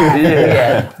 65.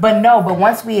 Yeah. But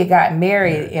once we had gotten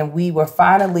married and we were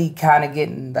finally kind of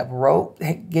getting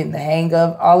the hang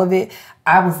of all of it,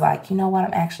 I was like, you know what,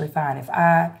 I'm actually fine. If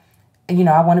I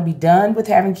want to be done with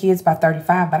having kids by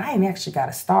 35, but I ain't actually got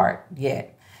to start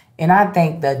yet. And I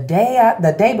think the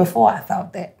day before I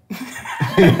thought that.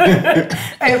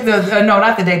 No,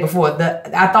 not the day before.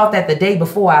 I thought that the day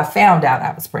before I found out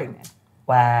I was pregnant.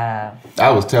 Wow.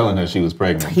 I was telling her she was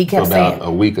pregnant He kept for about saying-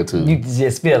 a week or two. You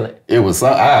just feel it. It was,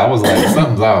 I was like,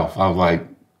 something's off. I was like,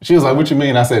 she was like, what you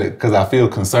mean? I said, because I feel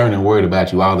concerned and worried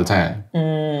about you all the time.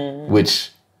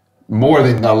 Which, more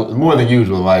than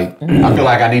usual. Like, I feel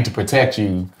like I need to protect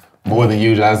you more than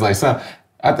usual. I was like, son,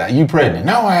 I thought you pregnant.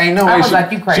 No, I ain't no way. I was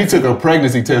like, you crazy. She took a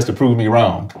pregnancy test to prove me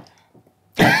wrong.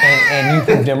 And you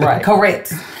proved them right.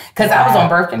 Correct. Because I was on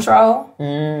birth control.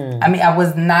 I mean, I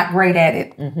was not great at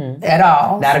it at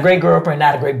all. Not a great girlfriend,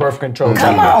 not a great birth control.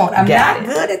 Come on, I'm Got not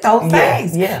it. good at those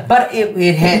things. yeah. But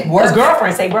it had Because worked.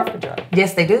 girlfriends say birth control.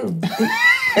 Yes, they do.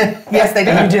 Yes, they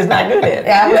do. You're just not good at it.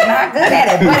 I was not good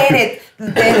at it,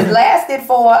 but it lasted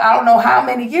for I don't know how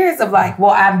many years of like,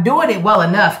 well, I'm doing it well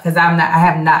enough because I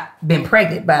have not been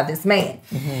pregnant by this man.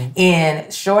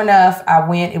 And sure enough, I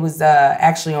went. It was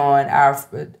actually on our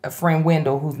friend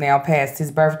Wendell, who's now past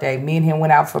his birthday. Me and him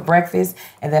went out for breakfast,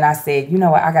 and then I said, you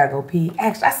know what, I gotta go pee.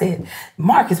 Actually, I said,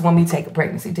 Marcus want me to take a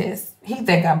pregnancy test. He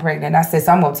think I'm pregnant. I said,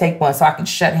 so I'm gonna take one so I can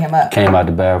shut him up. Came out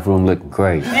the bathroom looking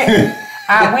crazy.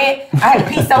 I had to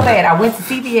pee so bad. I went to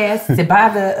CVS to buy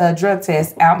the drug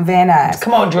test out in Van Nuys.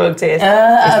 Come on, drug test.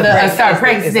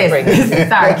 Pregnancy test.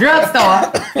 Sorry,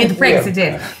 drugstore. Get the pregnancy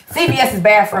test. CVS's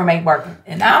bathroom ain't working,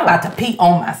 and I'm about to pee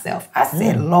on myself. I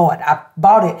said, Lord, I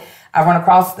bought it. I run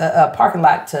across the parking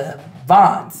lot to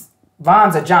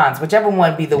Vons or John's, whichever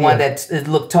one be the one that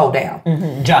looked toe down.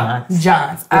 John's.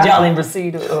 John's. Did y'all in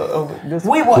receipt of this?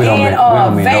 We were We don't in mean no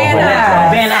harm. Van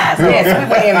Nuys. Van Nuys. Yes, we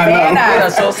were in Van We are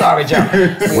Nuys. so sorry, John.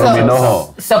 Well, me no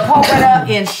harm. Sepulveda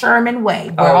in Sherman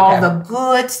Way, where Okay. all the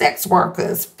good sex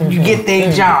workers, you get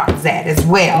their jobs at as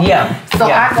well. Yeah. So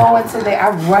Yeah. I go into there, I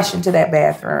rush into that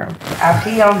bathroom. I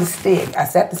pee on the stick. I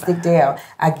set the stick down.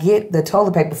 I get the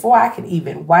toilet paper. Before I could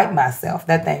even wipe myself,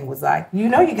 that thing was like, you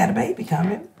know you got a baby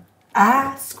coming.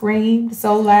 I screamed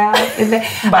so loud. And then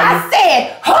I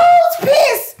said, whose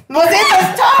piss was in the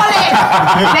toilet?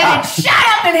 Then it shot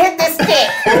up and hit this stick.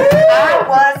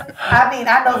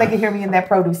 I know they can hear me in that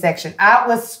produce section. I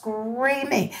was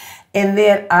screaming. And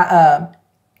then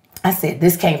I said,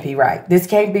 this can't be right. This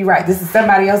can't be right. This is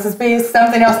somebody else's piss.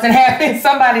 Something else didn't happen.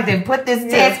 Somebody didn't put this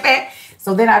test back.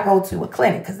 So then I go to a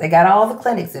clinic because they got all the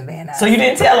clinics in Van Nuys. So you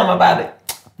didn't tell them about it?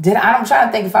 I'm trying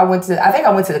to think if I think I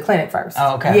went to the clinic first.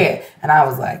 Oh, okay. Yeah. And I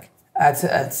was like, I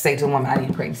say to the woman, I need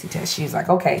a pregnancy test. She's like,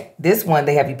 okay, this one,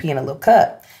 they have you pee in a little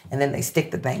cup and then they stick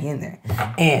the thing in there.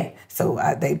 And so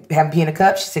they have me pee in a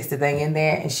cup, she sticks the thing in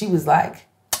there and she was like,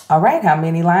 all right, how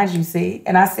many lines you see?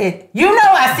 And I said, you know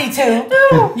I see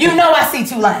 2. You know I see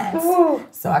 2 lines.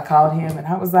 So I called him and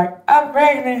I was like, I'm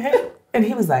pregnant. And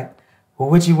he was like, well,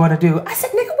 what you want to do? I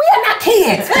said, nigga, we are not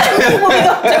kids. What we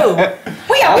gonna do?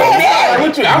 We are past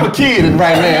that. I'm a kid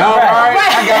right now. All right.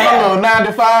 I got my little 9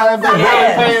 to 5. They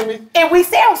barely paying me. And we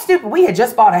sound stupid. We had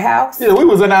just bought a house. Yeah, we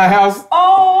was in our house.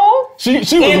 Oh. She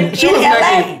was in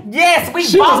LA. making. Yes, we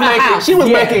She bought was a making. house. She was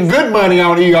Yes. making good money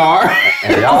on ER.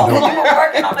 And y'all You doing, were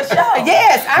working on the show.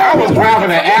 Yes, I was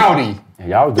driving an Audi.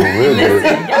 y'all doing real good.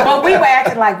 but we were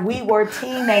acting like we were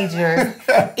teenagers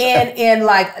in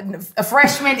like a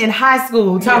freshman in high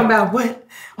school, talking about what.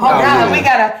 Oh God,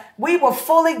 yeah. we were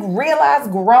fully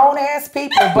realized grown ass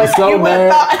people, but so you would have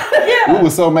mad. thought, We were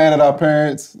so mad at our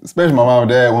parents, especially my mom and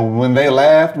dad, when they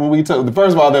laughed, when we took,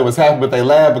 first of all, they was happy, but they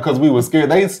laughed because we were scared.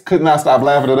 They could not stop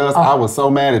laughing at us. I was so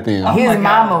mad at them. his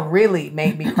mama really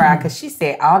made me cry because she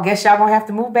said, "I guess y'all gonna have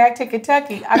to move back to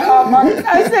Kentucky." I called Marcus.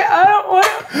 I said, "I don't want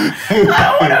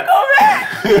to go back.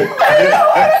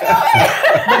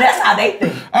 But that's how they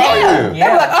think. Oh, yeah.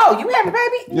 They were like, "Oh, you having a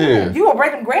baby? Yeah. You gonna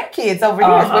bring them grandkids over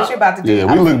here? Is what you're about to do?" Yeah,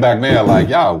 we look back now like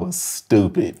y'all was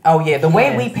stupid. Oh yeah, the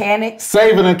way we panicked.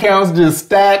 Saving accounts just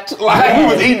stacked. Like we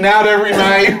was eating out every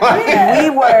night. We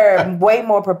were way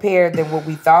more prepared than what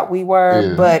we thought we were,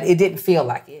 Yeah. but it didn't feel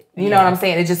like it. You know what I'm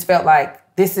saying? It just felt like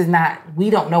this is not, we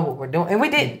don't know what we're doing. And we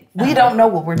didn't. We don't know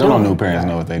what we're Don't doing. new parents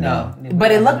know what they do.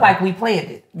 But it looked like we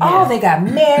planned it. Oh, they got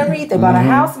married, they bought a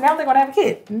house, and now they're going to have a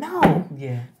kid. No.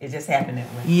 Yeah, it just happened that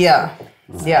way. Yeah.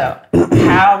 Yeah.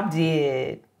 How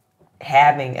did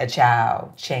having a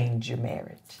child change your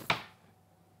marriage?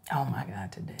 Oh my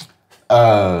God, today.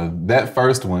 That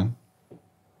first one,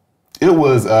 it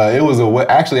was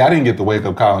actually I didn't get the wake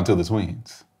up call until the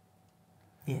twins.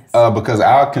 Yes. Because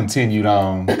I continued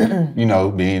on,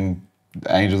 being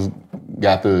Angel's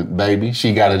got the baby,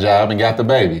 she got a job and got the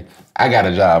baby. I got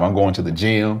a job. I'm going to the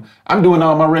gym. I'm doing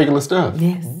all my regular stuff.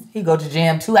 Yes. He go to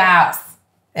gym 2 hours.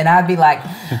 And I'd be like,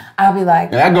 And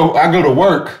I go to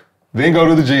work, then go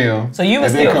to the gym. So you and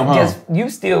was then come home. you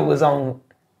still was on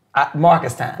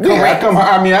Marcus time. Yeah, Correct.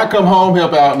 I come home,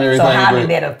 help out and everything. So how but did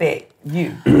that affect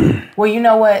you? well, you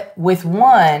know what? With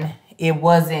one, it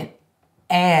wasn't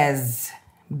as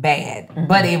bad,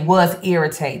 but it was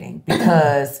irritating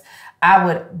because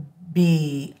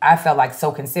I felt like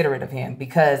so considerate of him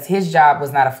because his job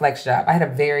was not a flex job. I had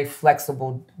a very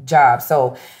flexible job.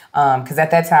 So, because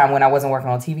at that time when I wasn't working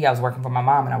on TV, I was working for my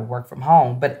mom and I would work from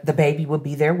home, but the baby would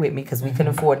be there with me because we couldn't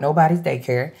afford nobody's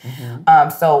daycare.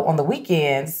 So on the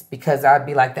weekends, because I'd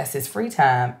be like, that's his free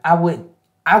time, I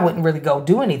wouldn't really go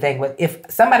do anything. But if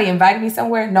somebody invited me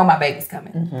somewhere, no, my baby's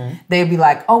coming. They'd be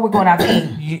like, oh, we're going out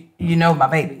to eat. You know my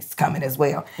baby's coming as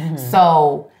well.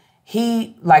 So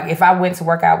he, like, if I went to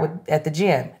work out at the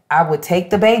gym, I would take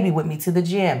the baby with me to the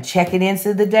gym, check it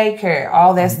into the daycare,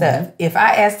 all that stuff. If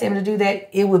I asked him to do that,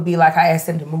 it would be like I asked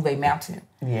him to move a mountain.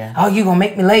 Yeah. Oh, you gonna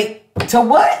make me late? To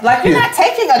what? Like, you're not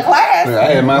taking a class.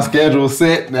 I had my schedule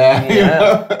set now.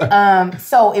 Yeah.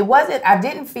 So it wasn't, I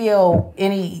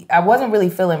wasn't really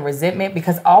feeling resentment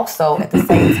because also at the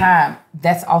same time,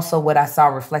 that's also what I saw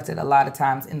reflected a lot of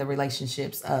times in the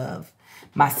relationships of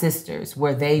my sisters,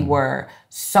 where they were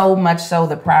so much so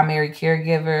the primary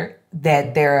caregiver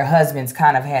that their husbands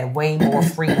kind of had way more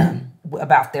freedom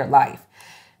about their life.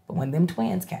 But when them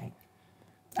twins came,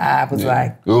 I was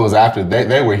like, It was after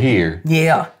they were here.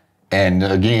 yeah. And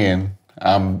again,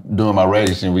 I'm doing my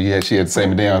radiation. She had to say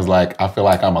me down. I was like, I feel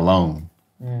like I'm alone.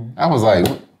 I was like,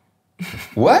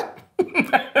 what?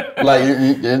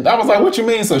 And I was like, what you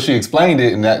mean? So she explained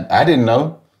it, and I didn't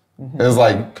know. It was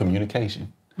like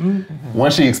communication.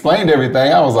 Once she explained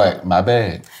everything, I was like, my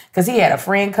bad. Because he had a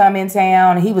friend come in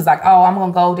town, and he was like, oh, I'm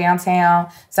going to go downtown,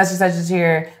 such and such is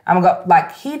here. I'm going to go.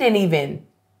 Like, he didn't even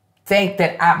think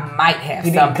that I might have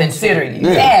He something didn't consider to you.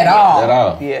 at all. At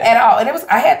all. Yeah. At all. And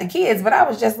I had the kids, but I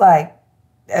was just like,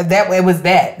 that was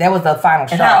the final And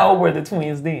straw. how old were the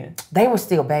twins then? They were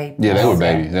still babies. Yeah, they were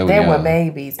babies. They were They were young.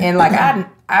 babies. And like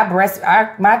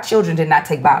my children did not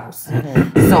take bottles.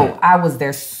 So I was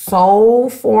their sole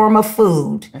form of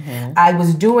food. I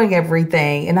was doing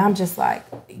everything. And I'm just like,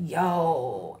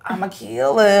 yo, I'ma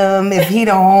kill him if he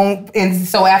don't. And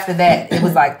so after that, it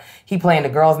was like he planned a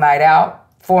girls' night out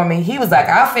for me. He was like,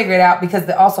 I'll figure it out because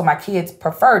also my kids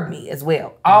preferred me as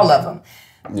well. All of them.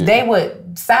 Yeah.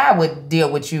 Cy would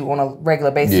deal with you on a regular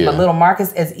basis. But little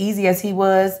Marcus, as easy as he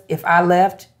was, if I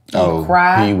left, he'd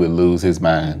cry. He would lose his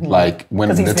mind. Like when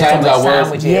 'Cause he the spent times so much I time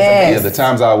was, with you. Yes. the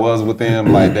times I was with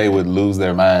them, like they would lose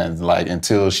their minds. Like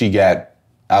until she got,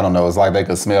 I don't know, it's like they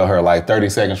could smell her like 30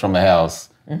 seconds from the house.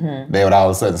 They would all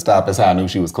of a sudden stop. That's how I knew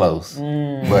she was close.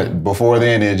 But before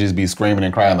then, it'd just be screaming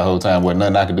and crying the whole time. Wasn't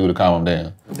nothing I could do to calm them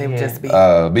down. They would just be.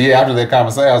 But yeah, after that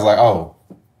conversation, I was like, oh,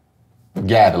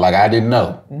 got it. Like I didn't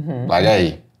know. Like,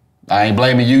 hey, I ain't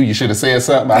blaming you. You should have said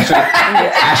something. I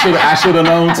should have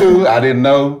known too. I didn't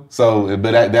know. So,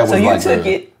 but that was So you like took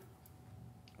it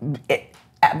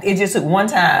It just took one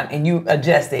time and you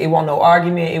adjusted. It won't no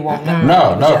argument. It won't nothing.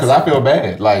 No, because I feel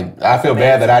bad. Like, I feel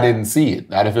bad that I didn't see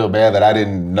it. I didn't feel bad that I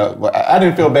didn't know. I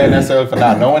didn't feel bad necessarily for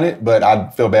not knowing it, but I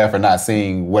feel bad for not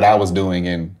seeing what I was doing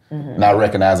and not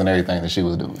recognizing everything that she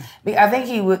was doing. I think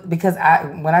he would, because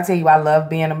when I tell you I love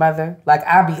being a mother, like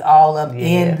I be all up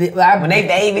in the... when they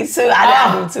babies too,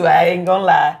 I do too. I ain't gonna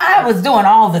lie. I was doing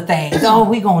all the things. Oh,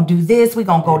 we gonna do this. We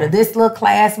gonna go to this little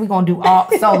class. We gonna do all...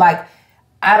 So like,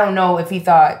 I don't know if he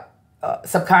thought,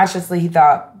 subconsciously he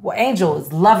thought, well, Angel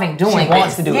is loving doing this. She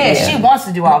wants to do it. Yeah, she wants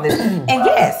to do all this. And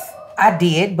yes, I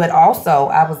did, but also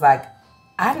I was like,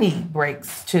 I need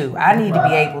breaks too. I need to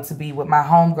be able to be with my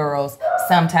homegirls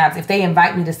sometimes. If they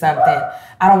invite me to something,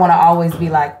 I don't want to always be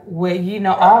like, well, you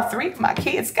know, all 3 of my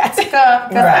kids got to come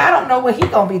because I don't know what he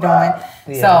gonna be doing.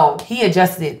 Yeah. So he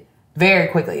adjusted very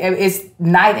quickly. It's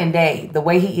night and day. The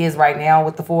way he is right now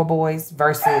with the 4 boys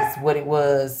versus what it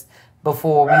was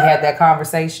before we had that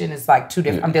conversation. It's like 2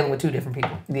 different. I'm dealing with 2 different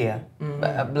people. Yeah.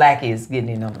 Black is getting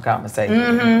in on the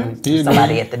conversation. With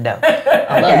somebody at the door.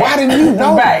 Okay. Like, why didn't you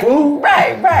know?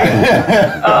 Right.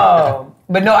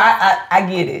 But no, I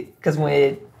get it. Because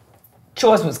when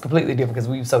Choice was completely different because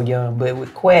we were so young. But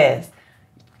with Quest,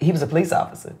 he was a police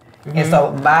officer. And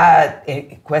so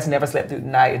Quest never slept through the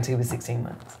night until he was 16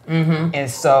 months.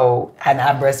 And so, and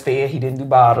I breastfed. He didn't do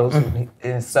bottles.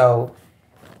 And so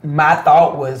my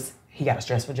thought was, he got a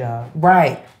stressful job.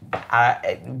 Right.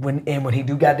 When he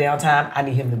do got downtime, I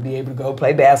need him to be able to go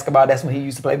play basketball. That's when he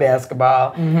used to play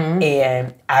basketball.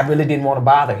 And I really didn't want to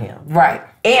bother him. Right.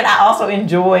 And I also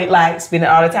enjoyed like spending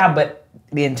all the time, but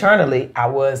internally I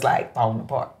was like falling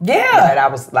apart. Yeah. And I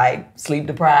was like sleep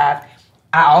deprived.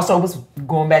 I also was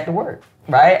going back to work.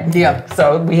 Right? Yeah.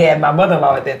 So we had my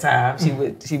mother-in-law at that time.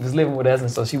 She was living with us,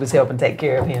 and so she was helping take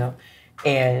care of him.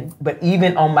 But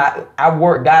even on our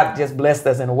work, God just blessed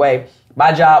us in a way.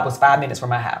 My job was 5 minutes from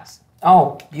my house.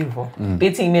 Oh, beautiful.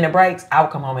 15-minute breaks, I would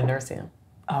come home and nurse him.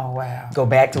 Oh, wow. Go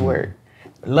back to work.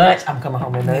 Lunch, I'm coming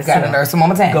home and nurse him. You gotta nurse him on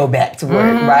my time. Go back to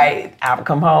work, right? I would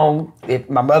come home. If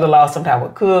my mother-in-law sometimes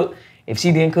would cook. If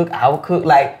she didn't cook, I would cook.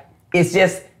 Like, it's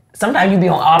just, sometimes you be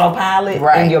on autopilot.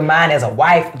 Right. In your mind as a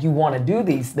wife, you want to do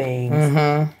these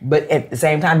things. But at the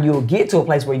same time, you'll get to a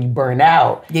place where you burn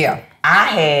out. Yeah.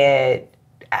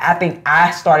 I think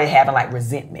I started having like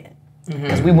resentment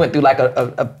because we went through like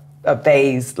a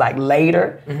phase like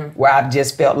later where I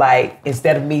just felt like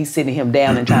instead of me sitting him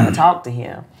down and trying to talk to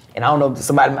him, and I don't know if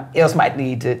somebody else might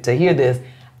need to hear this,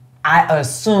 I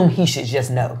assume he should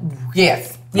just know.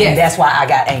 Yes. And that's why I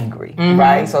got angry,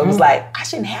 right? So it was like, I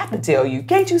shouldn't have to tell you.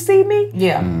 Can't you see me?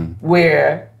 Yeah.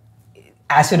 Where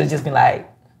I should have just been like,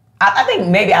 I think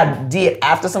maybe I did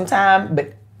after some time,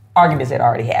 but arguments had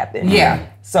already happened. Yeah.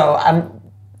 So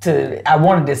I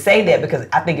wanted to say that because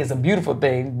I think it's a beautiful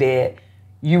thing that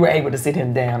you were able to sit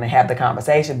him down and have the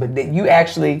conversation, but that you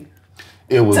actually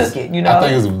took it, you know? I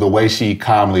think it was the way she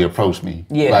calmly approached me.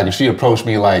 Yeah. Like if she approached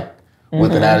me like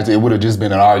with an attitude, it would have just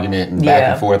been an argument and back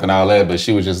and forth and all that, but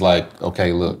she was just like,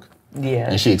 okay, look. Yeah.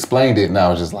 And she explained it and I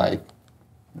was just like,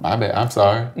 my bad, I'm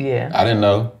sorry. Yeah. I didn't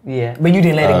know. Yeah. But you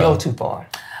didn't let it go too far.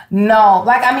 No,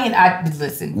 like I mean,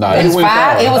 listen. No, it was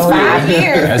 5. It was 5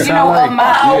 years. You know, of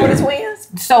my How old were the twins?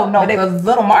 So no, the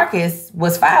little Marcus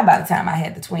was 5 by the time I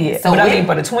had the twins. Yeah. So but I mean,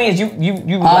 for the twins, you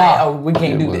were like, oh, we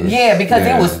can't do this. Yeah, because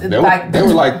it was they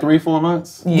were like 3-4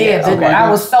 months. Yeah,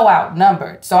 I was so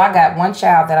outnumbered. So I got one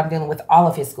child that I'm dealing with all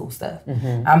of his school stuff.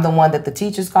 I'm the one that the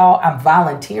teachers call. I'm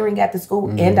volunteering at the school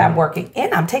and I'm working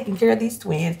and I'm taking care of these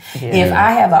twins. Yeah. If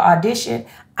I have an audition,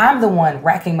 I'm the one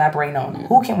racking my brain on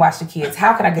who can watch the kids,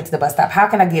 how can I get to the bus stop, how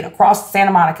can I get across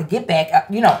Santa Monica, get back,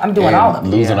 you know, I'm doing all of it.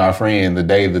 Losing our friend the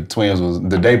day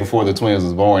before the twins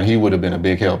was born, he would have been a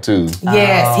big help too.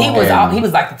 Yes, he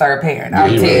was like the third parent, I'll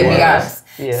tell you, to be honest.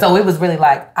 Yeah. So it was really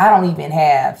like, I don't even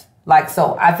have, like,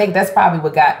 so I think that's probably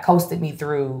what coasted me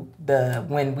through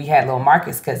when we had little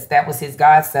Marcus, because that was his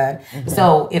godson.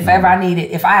 So if ever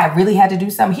if I really had to do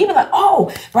something, he'd be like,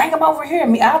 oh, bring him over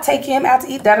here, I'll take him out to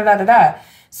eat, da-da-da-da-da.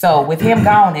 So with him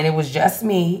gone and it was just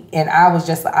me and I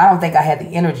don't think I had the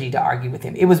energy to argue with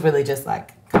him. It was really just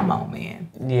like, come on,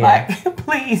 man. Yeah. Like,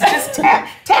 please just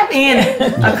tap in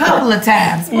a couple of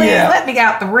times. Please let me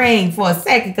out the ring for a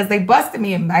second because they busted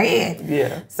me in my head.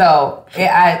 Yeah. So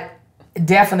I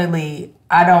definitely,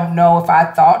 I don't know if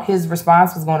I thought his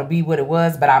response was going to be what it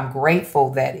was, but I'm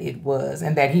grateful that it was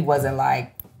and that he wasn't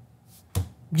like,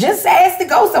 just asked to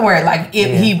go somewhere. Like,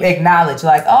 if he acknowledged,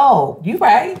 like, oh, you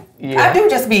right. Yeah. I do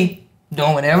just be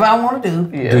doing whatever I want to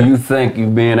do. Yeah. Do you think you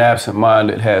being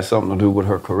absent-minded had something to do with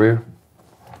her career?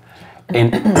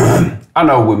 And I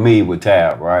know with me, with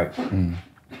Tab, right?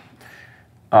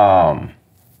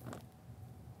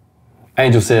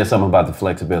 Angel said something about the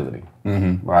flexibility,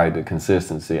 right? The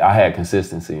consistency. I had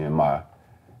consistency in my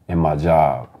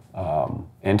job,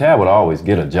 and Tab would always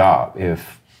get a job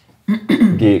if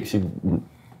gigs. She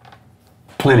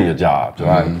plenty of jobs,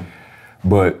 right?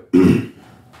 But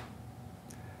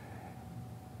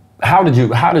how did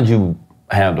you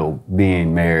handle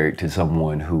being married to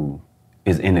someone who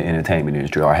is in the entertainment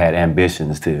industry or had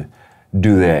ambitions to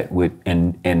do that with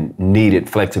and needed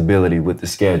flexibility with the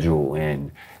schedule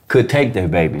and could take the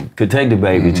baby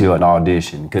to an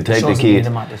audition, could take the kids.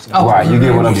 Right, you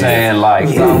get what I'm saying? Like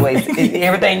it's always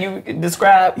everything you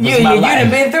described. You done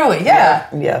been through it, yeah.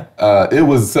 It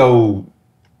was so.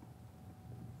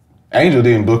 Angel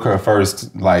didn't book her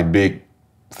first like big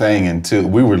thing until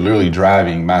we were literally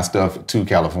driving my stuff to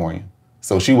California.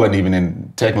 So she wasn't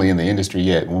even technically in the industry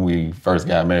yet when we first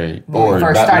got married, or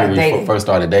first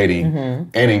started dating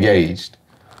and engaged.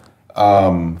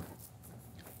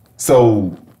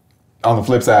 So on the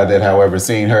flip side of that, however,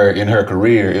 seeing her in her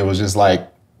career, it was just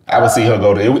like I would see her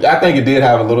go to. I think it did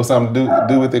have a little something to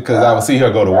do with it because I would see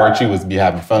her go to work. She would be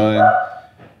having fun.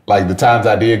 Like the times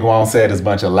I did go on set, there's a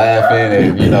bunch of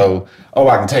laughing and oh,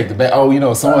 I can take the baby.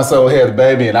 Oh, so and so had the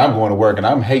baby, and I'm going to work and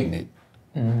I'm hating it.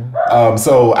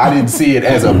 So I didn't see it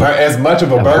as much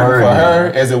of a burden for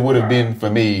her as it would have been for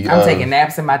me. I'm taking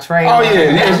naps in my trailer. Oh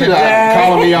yeah, she's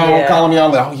like calling me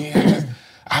on. Like, oh yeah,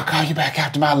 I'll call you back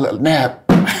after my little nap.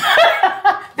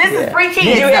 This is free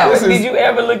kids. Did you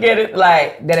ever look at it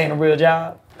like that ain't a real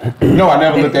job? No, I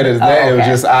never looked at it as that. It was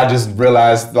just I just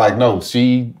realized like no,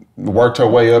 she worked her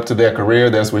way up to their career.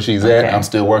 That's where she's at. I'm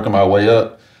still working my way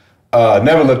up.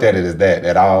 Never looked at it as that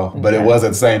at all, but it was at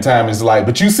the same time. It's like,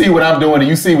 but you see what I'm doing and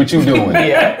you see what you're doing.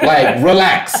 Like,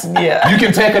 relax. You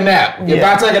can take a nap. If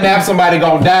I take a nap, somebody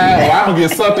gonna die, or I'm gonna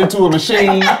get sucked into a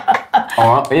machine.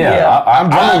 I'm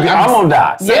gonna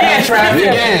die. In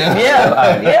traffic.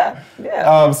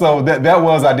 So that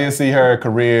was, I did see her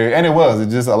career, and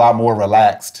it's just a lot more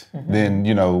relaxed than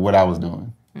what I was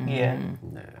doing. Yeah.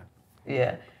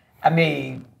 I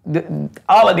mean,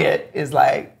 all of that is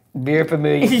like very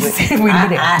familiar.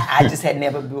 I just had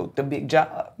never booked a big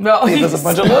job. No, it was a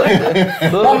bunch of little.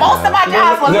 Well, most of my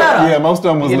jobs was little. Yeah, most of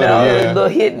them was little. Yeah, little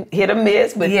hit or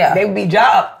miss, but they would be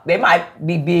job. They might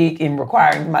be big in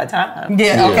requiring my time.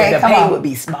 Okay. The pay would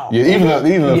be small. Yeah, even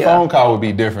the phone call would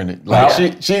be different. Like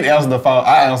she'd answer the phone.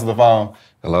 I answer the phone.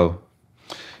 Hello.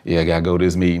 Yeah, I gotta go to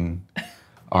this meeting.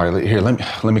 All right, here.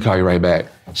 Let me call you right back.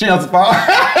 She answers the phone.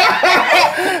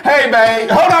 Hey, babe,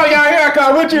 hold on, y'all. Here I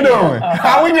come. What you doing?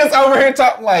 We just over here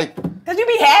talking like. Cause you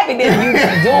be happy that you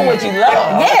doing what you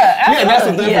love. Yeah, that's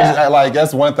the difference. Like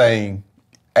that's one thing.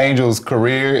 Angel's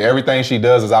career, everything she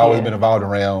does has always been involved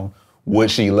around what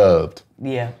she loved.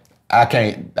 Yeah.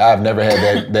 I've never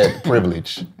had that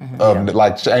privilege of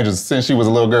like Angel since she was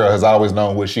a little girl has always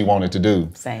known what she wanted to do.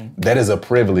 Same. That is a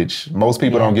privilege. Most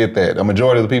people don't get that. A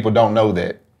majority of the people don't know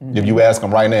that. If you ask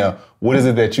them right now, what is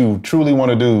it that you truly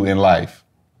want to do in life?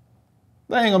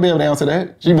 They ain't gonna be able to answer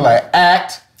that. She'd be like,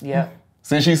 act. Yeah.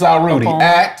 Since she saw Rudy,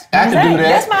 act. I can do that.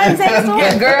 That's my exact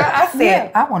story. Girl, I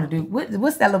said, I want to do,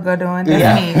 what's that little girl doing?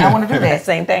 That's me. I want to do that.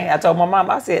 Same thing. I told my mom,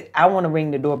 I said, I want to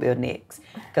ring the doorbell next.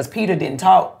 Because Peter didn't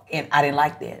talk, and I didn't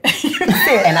like that.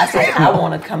 And I said, I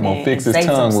want to come in and fix his say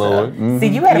tongue, some Lord. stuff. See,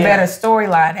 you had a better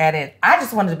storyline at it. I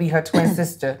just wanted to be her twin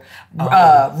sister,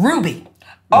 Ruby.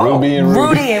 Ruby and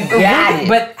Rudy.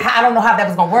 But I don't know how that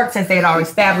was gonna work since they had already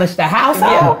established the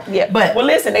household. But well,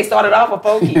 listen, they started off with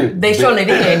 4 kids. They surely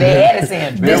did. And they had us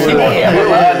in.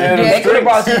 They could have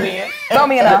brought you in. Throw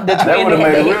me in the twin. That would have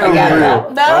made it real.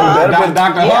 No.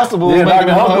 Dr. Huxtable. Yeah,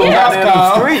 Dr. Huxtable out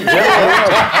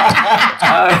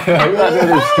there in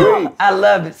the street. I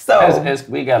love it. So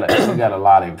we got a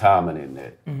lot in common in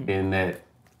that. In that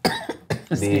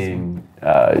being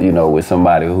with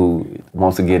somebody who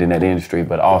wants to get in that industry,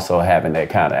 but also having that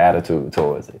kind of attitude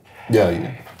towards it.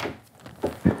 Yeah.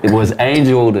 It was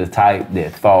Angel the type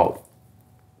that thought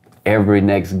every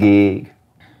next gig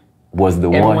was the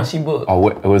one she booked. Or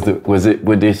was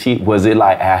it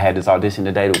like I had this audition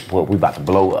today that we about to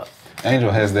blow up?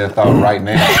 Angel has that thought right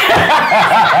now.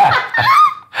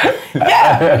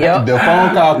 The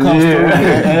phone call comes through.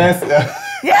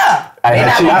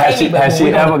 Has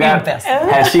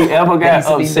she ever got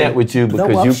upset with you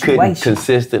because you couldn't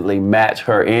consistently match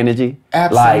her energy?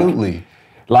 Absolutely.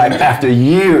 Like after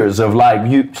years of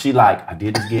she I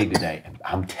did this gig today, and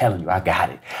I'm telling you, I got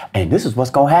it, and this is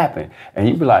what's gonna happen, and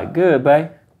you be like, good,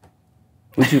 babe.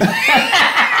 What you?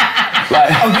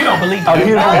 you don't believe? Oh,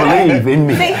 you don't believe in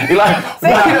me?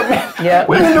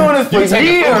 We've been doing this for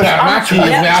years. My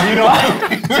kids now,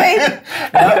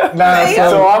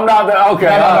 So I'm not the okay.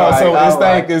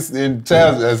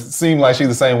 It seems like she's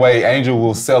the same way. Angel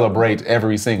will celebrate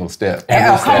every single step.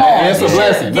 Come on. It's a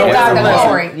blessing. Give God the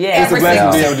glory. Yeah. It's a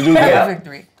blessing to be able to do that.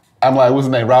 Victory. I'm like, what's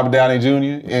his name? Robert Downey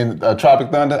Jr. in Tropic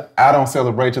Thunder. I don't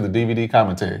celebrate to the DVD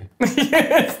commentary.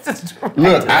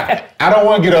 Look, I don't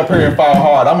want to get up here and fall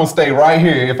hard. I'm gonna stay right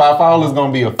here. If I fall, it's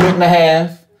gonna be 1.5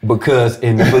 feet. Because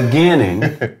in the beginning,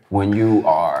 when you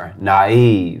are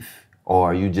naive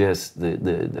or you just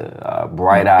the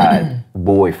bright-eyed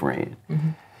boyfriend,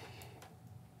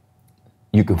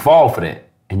 you can fall for that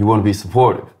and you want to be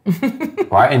supportive,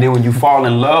 right? And then when you fall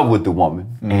in love with the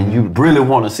woman and you really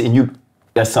want to see, and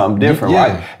that's something different,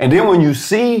 right? And then when you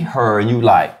see her and you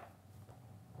like,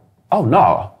 oh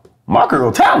no, my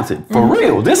girl talented, for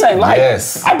real. This ain't like,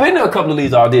 I've been to a couple of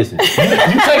these auditions.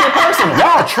 You take it personal.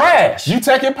 Y'all trash. You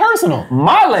take it personal.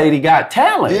 My lady got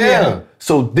talent. Yeah.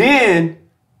 So then,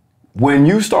 when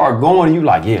you start going, you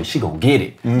like, yeah, she gonna get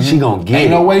it. She gonna get it.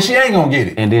 Ain't no way she ain't gonna get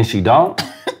it. And then she don't.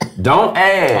 Don't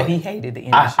add. Oh, he hated the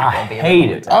industry. I hate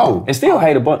it. Oh. And still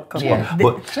hate a bunch. Yeah.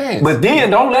 But then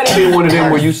don't let it be one of them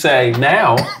where you say,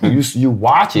 now, you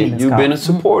watch it, you've been a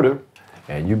supporter,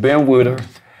 and you've been with her,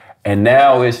 and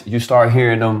now you start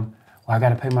hearing them, well, I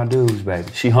gotta pay my dues,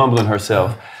 baby. She humbling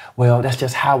herself. Well, that's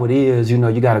just how it is. You know,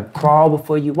 you gotta crawl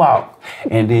before you walk.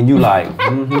 And then you like,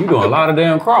 you doing a lot of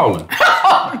damn crawling.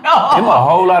 Oh, no. Them a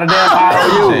whole lot of damn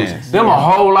IOUs. Them a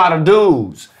whole lot of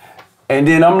dudes. And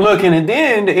then I'm looking, and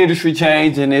then the industry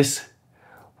changed, and it's,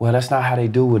 well, that's not how they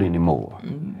do it anymore.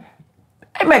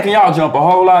 They making y'all jump a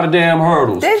whole lot of damn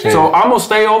hurdles. So I'm gonna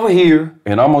stay over here,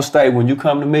 and I'm gonna stay. When you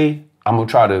come to me, I'm gonna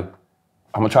try to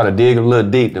dig a little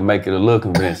deep to make it a little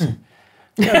convincing.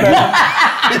 But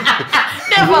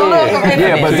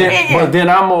then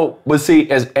but see,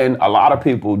 and a lot of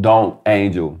people don't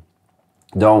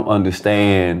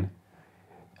understand.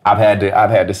 I've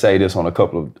had to say this on a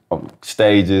couple of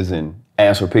stages and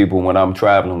answer people when I'm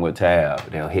traveling with Tab.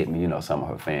 They'll hit me, some of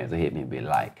her fans, they hit me and be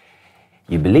like,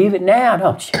 you believe it now,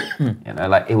 don't you? And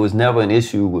it was never an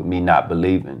issue with me not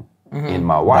believing in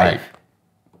my wife.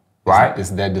 Right? It's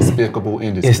that despicable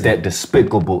industry. It's that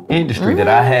despicable industry that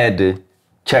I had to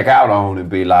check out on and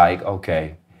be like,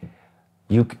 okay,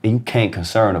 you can't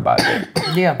concern about that.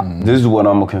 Yeah. This is what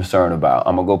I'm concerned about.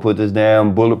 I'm gonna go put this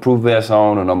damn bulletproof vest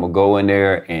on and I'm gonna go in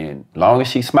there, and as long as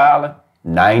she's smiling,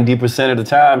 90% of the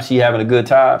time she having a good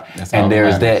time. And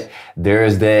there's that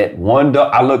one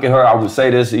dog. I look at her, I would say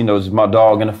this, it's my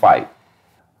dog in a fight.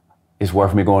 It's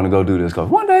worth me going to go do this. Cause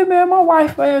one day, man, my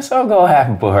wife, man, something gonna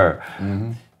happen for her.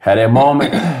 Had that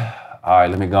moment, all right,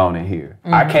 let me go on in here.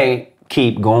 I can't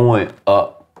keep going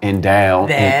up and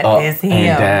down and up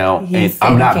and down. And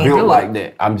I'm not built like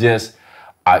that.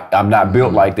 I'm not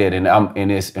built like that.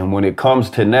 And when it comes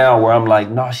to now where I'm like,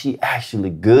 no, she actually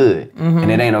good.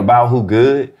 And it ain't about who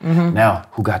good. Now,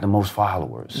 who got the most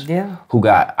followers? Yeah.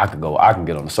 I can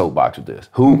get on the soapbox with this.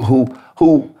 Who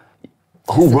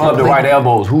rubbed the right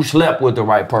elbows? Who slept with the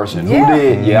right person? Yeah. Who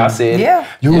did? Yeah, I said. Yeah.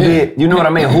 You did. You know what I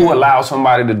mean? Who allowed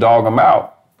somebody to dog them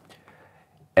out?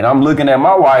 And I'm looking at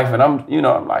my wife, and I'm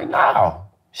like, no,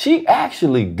 she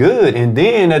actually good. And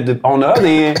then on the other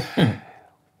end,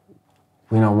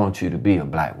 we don't want you to be a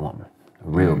black woman, a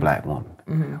real black woman.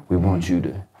 We want you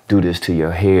to do this to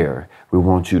your hair. We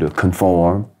want you to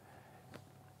conform.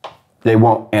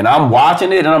 And I'm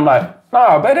watching it, and I'm like,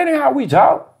 nah, but that ain't how we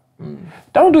talk.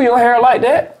 Don't do your hair like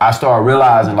that. I started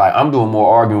realizing I'm doing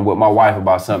more arguing with my wife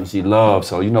about something she loves.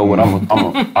 So you know what? I'm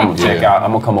gonna check out.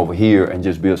 I'm gonna come over here and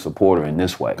just be a supporter in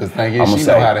this way. Because the thing is, she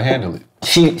know how to handle it.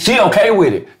 She okay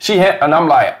with it. And I'm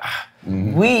like,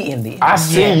 we in the industry. I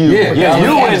see you. Yeah,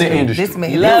 you in the industry. This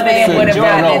man, love it. Would have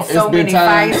gotten in so many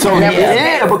fights.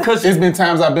 Because it's been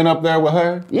times I've been up there with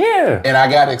her. Yeah. And I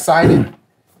got excited.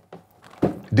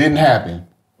 Didn't happen.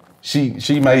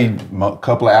 She made a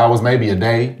couple of hours, maybe a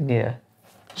day. Yeah.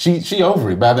 She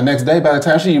over it. By the next day, by the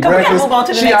time she eat Can we breakfast, move on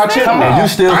to the she next out thing? chilling. And you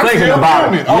still thinking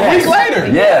about it. A week later.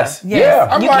 Yes. Yeah.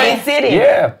 I'm you like, can't sit it.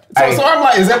 Yeah. So I'm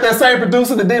like, is that same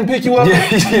producer that didn't pick you up?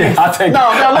 Yeah. I take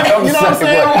No, you know what I'm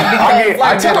saying?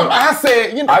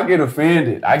 I get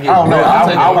offended. I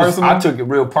took it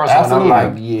real personal. Absolutely. And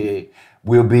I'm like, yeah,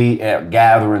 we'll be at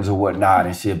gatherings or whatnot,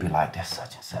 and she'll be like, that's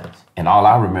such and such. And all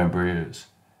I remember is,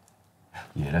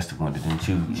 yeah, that's the one that didn't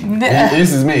choose you.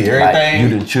 This is me. Everything. You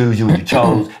didn't choose you, you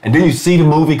chose. And then you see the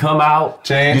movie come out.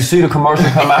 You see the commercial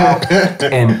come out.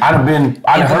 And I done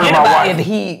heard my wife.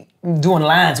 He doing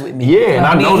lines with me. Yeah, and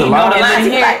I know the lines.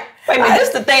 He like, wait a minute, this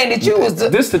the thing that you was.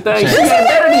 This the thing. She's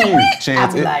better than you.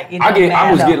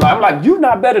 I'm like, you're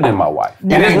not better than my wife.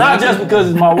 And it's not just because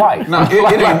it's my wife. No, it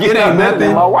ain't better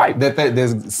than my wife.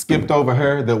 That's skipped over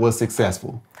her that was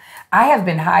successful. I have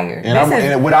been hired.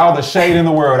 And with all the shade in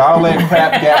the world, all that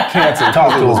crap got canceled.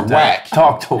 It was whack.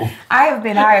 Talk to him. I have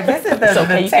been hired. This is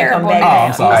the terrible.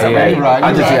 I'm sorry.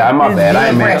 My bad. I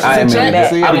ain't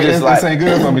I'm just like, this ain't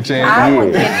good for me, Chan. I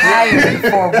would get hired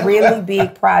for really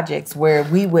big projects where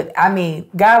we would,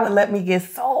 God would let me get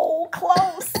so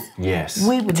close. Yes.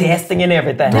 We would testing and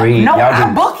everything. No,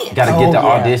 I book it. Gotta get the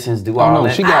auditions, do all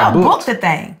that. I'll book the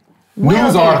thing.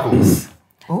 News articles.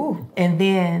 Ooh. And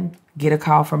then get a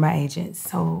call from my agent.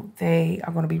 So they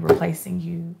are going to be replacing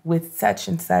you with such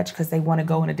and such because they want to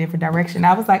go in a different direction.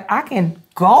 I was like, I can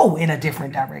go in a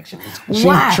different direction.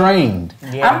 She's trained.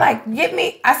 Yeah. I'm like,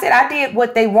 I said I did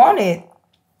what they wanted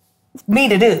me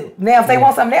to do. Now, if they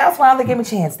want something else, well, they give me a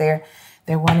chance. They're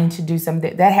wanting to do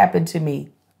something. That happened to me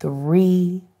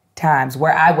 3 times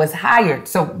where I was hired.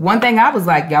 So one thing I was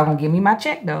like, y'all gonna give me my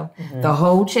check though, the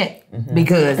whole check,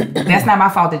 because that's not my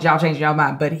fault that y'all changed your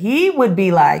mind. But he would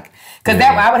be like, because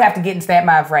I would have to get into that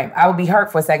mind frame. I would be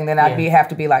hurt for a second, then I'd have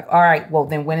to be like, all right, well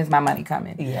then when is my money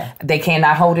coming? Yeah, they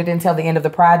cannot hold it until the end of the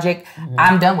project.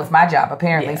 I'm done with my job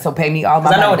apparently, so pay me all my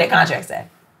money. I know what that contract said.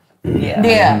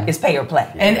 Yeah. It's pay or play.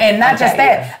 And not just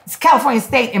that. It's California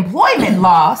state employment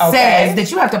law says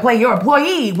that you have to pay your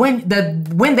employee when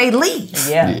they leave.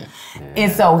 Yeah.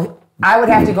 And so I would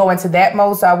have to go into that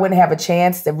mode so I wouldn't have a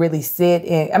chance to really sit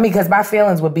in. Because my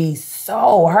feelings would be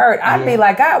so hurt. I'd be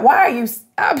like, God, why are you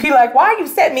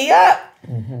setting me up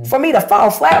for me to fall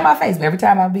flat on my face? But every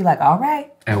time I'd be like, all right.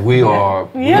 And we are.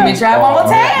 Let me try one more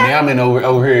time. Now I'm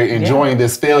over here enjoying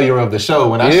this failure of the show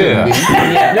when I shouldn't be.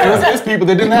 There's people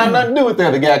that didn't have nothing to do with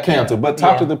that get canceled. But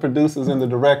talk to the producers and the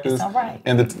directors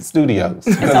and the studios.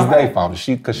 Because it's their fault.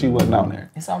 Because she wasn't on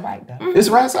there. It's all right though. It's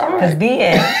right. It's all right. Because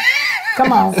then,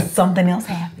 come on, something else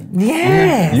happened.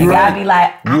 Yeah. And God be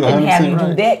like, I didn't have you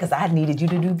do that because I needed you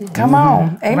to do this. Come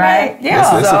on. Amen. Right? Yeah.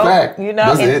 That's a fact. You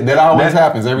know, that always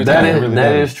happens every time.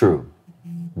 That is true.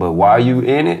 But while you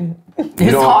in it,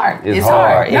 it's hard. It's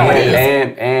hard. No, it is.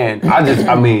 And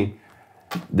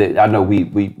I know we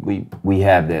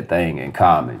have that thing in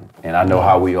common. And I know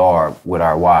how we are with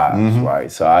our wives,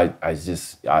 right? So I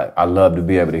love to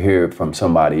be able to hear it from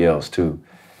somebody else too.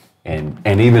 And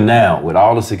even now, with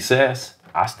all the success,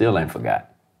 I still ain't forgot.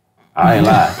 I ain't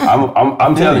lying.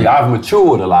 I'm telling you, I've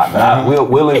matured a lot. But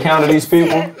we'll encounter these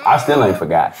people. I still ain't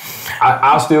forgot.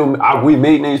 We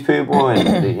meet these people and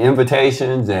the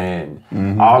invitations and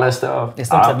all that stuff. There's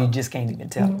some stuff you just can't even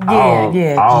tell.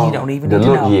 You don't even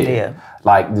know.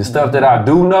 Like the stuff that I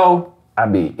do know, I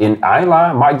ain't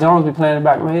lying. Mike Jones be playing in the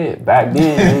back of my head. Back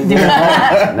then,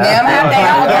 that's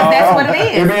what it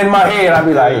is. It be in my head. I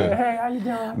be like, hey, how you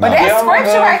doing? But that's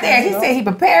scripture right there. He said he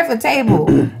prepared the table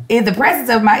in the presence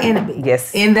of my enemy.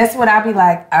 Yes. And that's what I be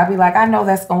like, I know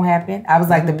that's gonna happen. I was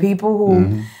like, the people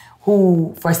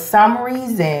who for some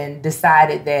reason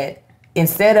decided that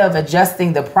instead of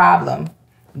adjusting the problem,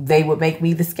 they would make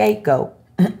me the scapegoat.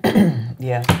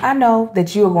 Yeah. I know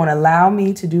that you are going to allow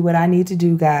me to do what I need to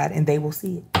do, God, and they will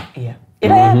see it. Yeah.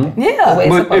 It happened. Yeah.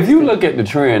 But if you look at the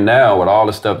trend now with all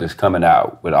the stuff that's coming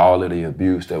out, with all of the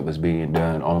abuse that was being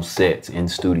done on sets, in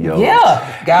studios.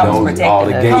 Yeah. God was protecting all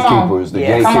the gatekeepers,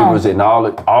 gatekeepers and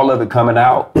all of it coming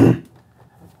out.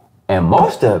 And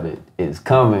most of it is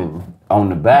coming on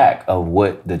the back of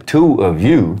what the two of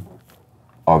you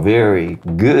are very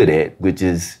good at, which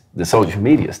is the social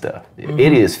media stuff.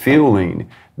 It is fueling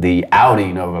the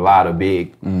outing of a lot of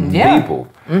big people.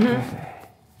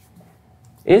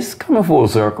 It's coming full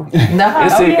circle.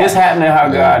 It's happening how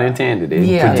God intended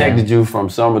it. Protected you from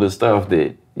some of the stuff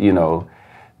that,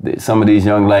 that some of these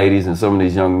young ladies and some of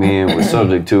these young men were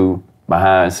subject to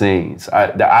behind scenes.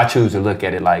 I choose to look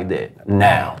at it like that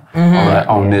now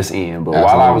on this end. But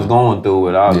while I was going through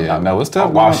it, I know it's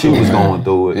tough. While she was going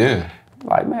through it,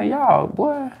 like, man, y'all,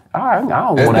 boy, I don't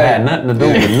want to have nothing to do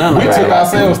with none of that. We took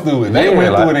ourselves through it. They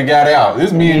went through it and got out.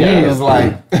 This me and you is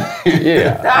like, I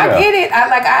get it.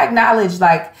 I acknowledge,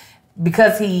 like,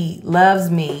 because he loves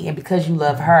me and because you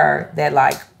love her, that,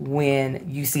 like, when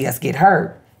you see us get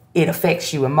hurt, it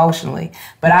affects you emotionally.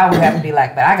 But I would have to be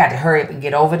like, but I got to hurry up and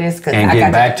get over this. And I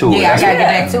get back to it. Yeah, I got to get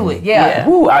back to it. Yeah.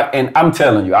 Woo, and I'm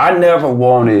telling you, I never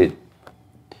wanted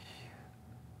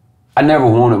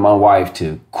my wife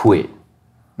to quit.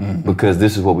 Because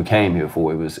this is what we came here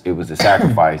for. It was a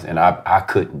sacrifice, and I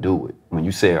couldn't do it. When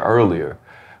you said earlier,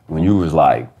 when you was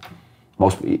like,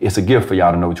 it's a gift for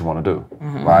y'all to know what you want to do,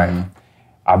 right?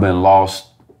 I've been lost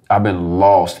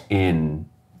in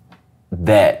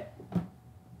that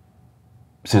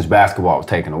since basketball was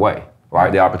taken away,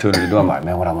 right? The opportunity to do. I'm like,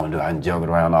 man, what I want to do? I can juggle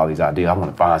around all these ideas. I want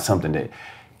to find something that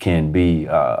can be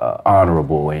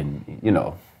honorable and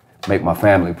make my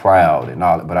family proud and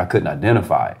all that. But I couldn't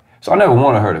identify it. So I never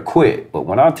wanted her to quit. But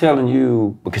when I'm telling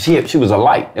you, because she was a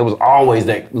light. It was always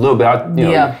that little bit,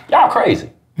 y'all crazy.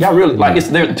 Y'all really, like, it's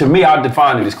there, to me, I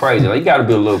define it as crazy. Like, you gotta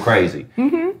be a little crazy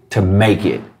to make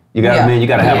it. You got, I mean, you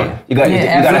gotta have you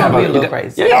gotta have a little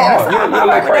crazy. Yeah, you're a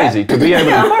little crazy to be able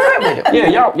to. I'm all right with it.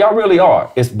 Yeah, y'all really are.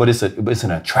 But it's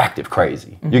an attractive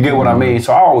crazy. You get what I mean?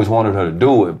 So I always wanted her to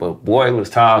do it, but boy, it was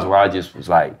times where I just was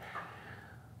like,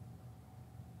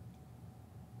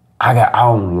 I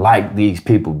don't like these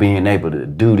people being able to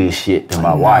do this shit to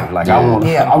my wife. Like I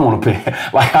want to be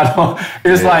like I don't.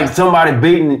 It's like somebody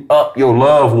beating up your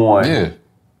loved one,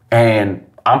 and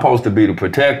I'm supposed to be the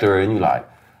protector, and you like.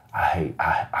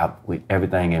 I with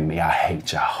everything in me, I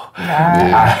hate y'all.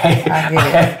 I hate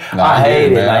it.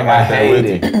 Like I hate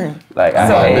it. Like I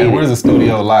hate it. Where's the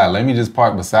studio lot? Let me just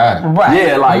park beside it. Right.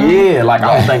 Yeah, like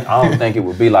I don't think it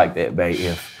would be like that,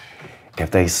 babe.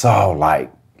 If they saw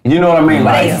like. You know what I mean?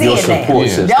 Like your support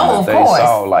system. No, of course.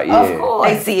 Saw, like, of course.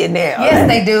 They see it now. Yes,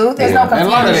 they do. There's no confusion. And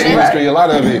a lot of the industry, a lot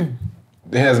of it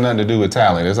has nothing to do with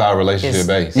talent. It's all relationship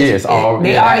based. Yeah, it's all.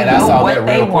 They already know what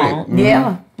they want. Quick.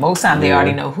 Yeah. Most times they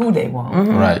already know who they want.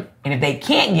 Right. And if they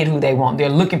can't get who they want, they're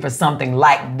looking for something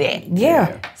like that.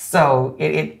 Yeah. So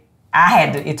it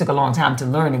took a long time to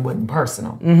learn it wasn't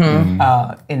personal.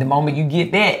 In the moment you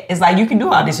get that, it's like you can do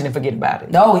audition and forget about it.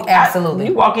 No, absolutely.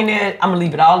 You walk in there, I'm gonna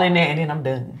leave it all in there and then I'm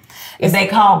done. If they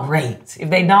call, great.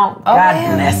 If they don't,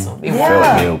 God bless them.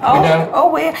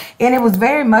 Well. And it was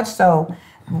very much so.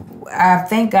 I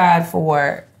thank God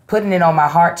for putting it on my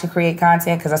heart to create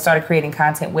content because I started creating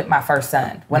content with my first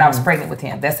son when I was pregnant with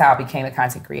him. That's how I became a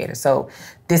content creator. So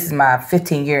this is my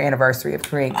 15-year anniversary of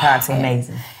creating content.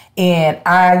 Amazing. And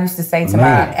I used to say to my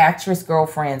actress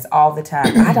girlfriends all the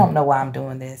time, I don't know why I'm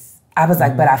doing this. I was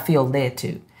like, but I feel led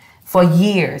to. For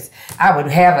years, I would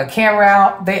have a camera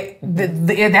out. That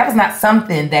was not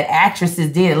something that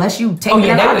actresses did unless you take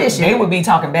an audition. They would be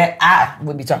talking bad. I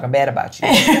would be talking bad about you.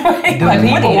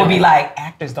 People would be like,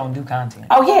 actors don't do content.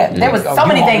 Oh yeah, there was so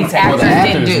many things actors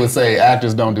didn't do. Would say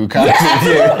actors don't do content.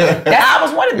 I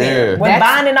was one of them. When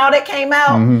Vine and all that came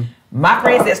out, my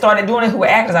friends that started doing it who were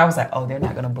actors, I was like, oh, they're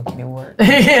not gonna book any work.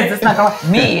 Yes, it's not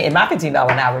going. Me and my $15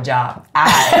 an hour job,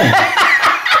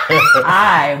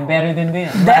 I am better than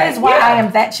them. That is why I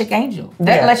am That Chick Angel.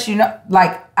 That lets you know,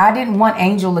 like, I didn't want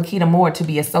Angel Lakita Moore to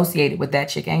be associated with That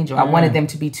Chick Angel. I wanted them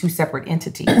to be two separate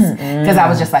entities. Because I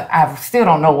was just like, I still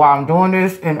don't know why I'm doing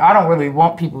this, and I don't really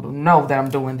want people to know that I'm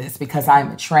doing this because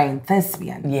I'm a trained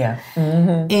thespian. Yeah.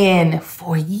 And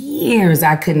for years,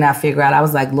 I could not figure out. I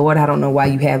was like, Lord, I don't know why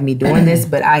you have me doing this,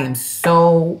 but I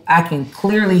can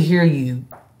clearly hear you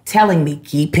telling me,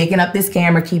 keep picking up this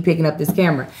camera, keep picking up this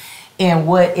camera. And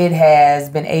what it has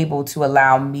been able to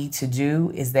allow me to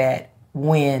do is that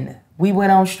when we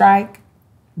went on strike,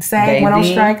 SAG went on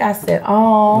strike, I said,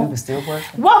 oh. We were still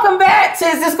working. Welcome back to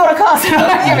Is This Gonna Cause an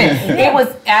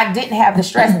Argument? I didn't have the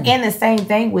stress. And the same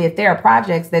thing with, there are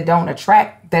projects that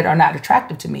are not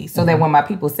attractive to me. So that when my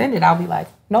people send it, I'll be like,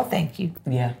 no, thank you.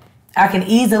 Yeah. I can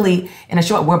easily, in a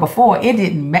short, where before it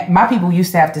didn't, my people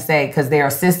used to have to say, because their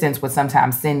assistants would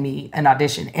sometimes send me an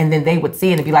audition, and then they would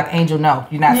see it and be like, Angel, no,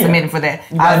 you're not submitting for that.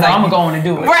 I was like, I'm going to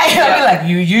do it. Right, I'd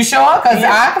be like, you sure? Because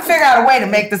I can figure out a way to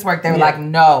make this work. They were like,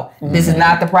 no, this is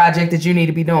not the project that you need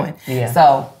to be doing. Yeah.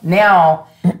 So now,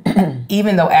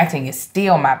 even though acting is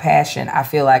still my passion, I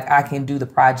feel like I can do the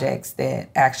projects that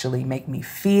actually make me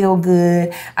feel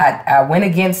good. I went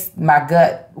against my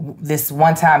gut this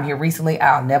one time here recently.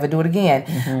 I'll never do it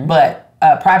again. But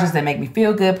projects that make me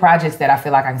feel good, projects that I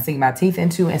feel like I can sink my teeth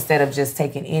into instead of just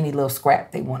taking any little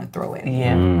scrap they want to throw at me.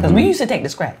 Yeah, because we used to take the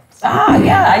scraps.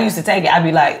 I used to take it. I'd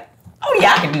be like, oh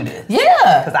yeah, I can do this.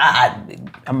 Yeah. Because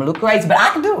I'm a little crazy, but I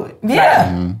can do it.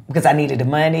 Yeah. Like, because I needed the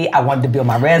money. I wanted to build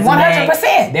my resume.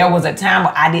 100%. There was a time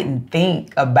where I didn't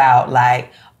think about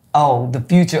like, oh, the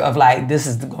future of like, this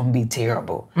is going to be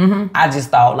terrible. I just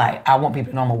thought like, I want people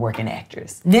to know I'm a working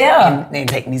actress. Yeah. And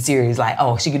take me serious like,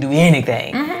 oh, she could do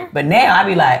anything. But now I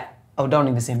be like, oh, don't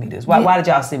even send me this. Why did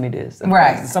y'all send me this?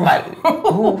 Right. Somebody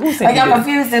who sent me this? Like, I'm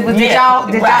confused. Did y'all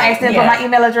accidentally put my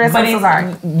email address? I'm so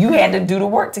sorry. You had to do the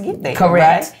work to get there.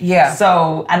 Correct. Right? Yeah.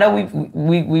 So I know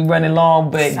we running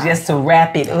long, but just to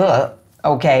wrap it up,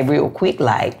 okay, real quick,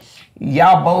 like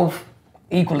y'all both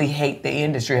equally hate the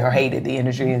industry or hated the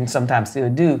industry and sometimes still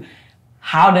do.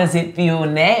 How does it feel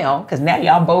now? Because now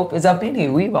y'all both is up in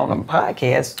here. We on a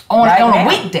podcast on now. A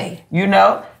weekday. You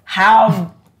know,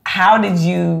 how did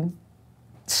you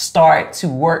start to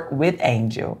work with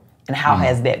Angel, and how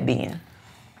has that been?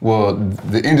 Well,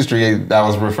 the industry I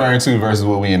was referring to versus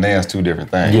what we in now is two different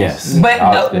things. Yes. But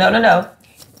no.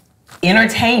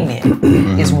 entertainment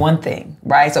is one thing,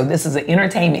 right? So this is an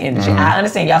entertainment industry. I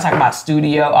understand y'all talking about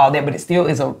studio, all that, but it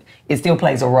still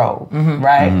plays a role,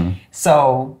 right?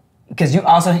 So, because you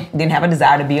also didn't have a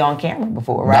desire to be on camera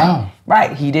before, right? No.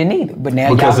 Right, he didn't either, but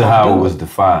now Because y'all of how do it was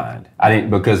defined. I didn't,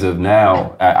 because of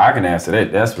now, I can answer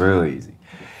that. That's real easy.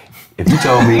 If you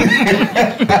told me,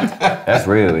 that's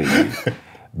real easy.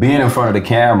 Being in front of the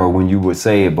camera when you would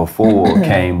say it before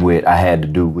came with, I had to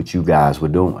do what you guys were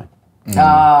doing.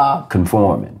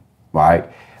 Conforming, right?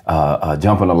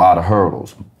 Jumping a lot of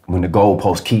hurdles. When the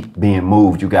goalposts keep being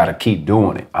moved, you gotta keep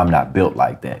doing it. I'm not built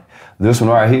like that. This one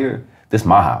right here, this is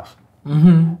my house.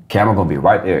 Camera gonna be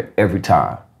right there every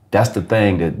time. That's the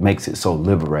thing that makes it so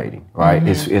liberating, right?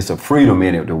 It's a freedom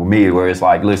in it to me where it's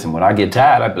like, listen, when I get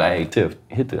tired, I be like, hey, Tiff,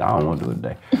 I don't want to do it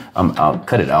today. I'll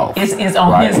cut it off. It's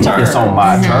on his terms. It's on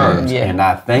my terms, and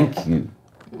I thank you,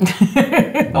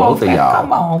 both of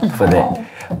y'all, for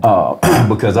that.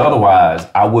 Because otherwise,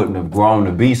 I wouldn't have grown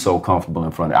to be so comfortable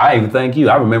in front of it. I even thank you.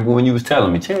 I remember when you was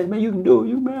telling me, Chad, man, you can do it.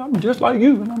 You, man, I'm just like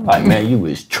you. And I'm like, man, you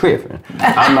was tripping.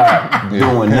 I'm not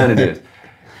doing none of this.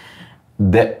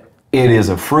 That it is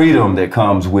a freedom that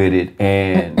comes with it,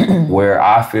 and where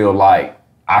I feel like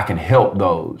I can help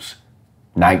those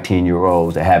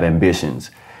 19-year-olds that have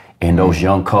ambitions and those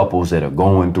young couples that are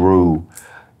going through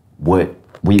what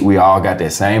we all got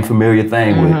that same familiar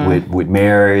thing with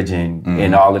marriage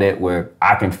and all of that, where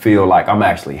I can feel like I'm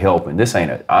actually helping. This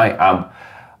ain't I'm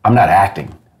not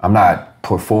acting. I'm not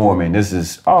performing. This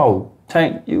is, oh,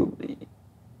 Tank, you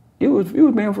was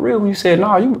being for real when you said,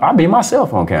 no, I be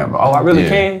myself on camera. Oh, I really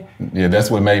can? Yeah, that's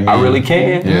what made me. I really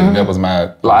can? Yeah, that was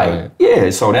my.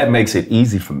 So that makes it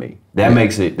easy for me. That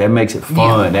makes it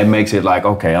fun. Yeah. That makes it like,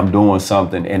 okay, I'm doing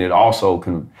something. And it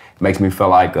also makes me feel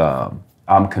like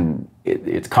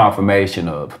it's confirmation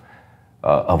of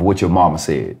what your mama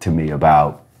said to me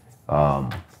about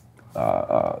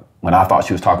when I thought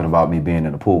she was talking about me being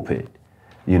in the pulpit.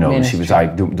 You know, ministry. She was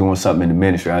like doing something in the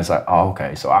ministry. I was like, oh,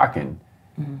 okay, so I can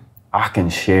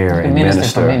share and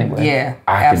minister. Yeah,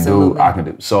 I can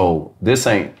do. So this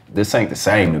ain't the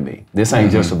same to me. This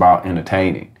ain't just about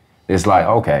entertaining. It's like,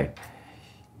 okay,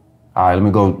 all right, let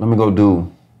me go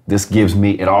do. This gives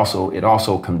me. It also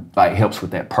helps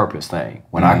with that purpose thing.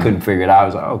 When I couldn't figure it out, I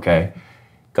was like, okay,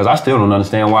 because I still don't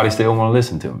understand why they still want to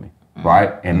listen to me,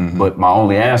 right? And but my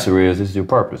only answer is, this is your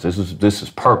purpose. This is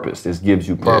purpose. This gives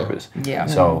you purpose. Yeah.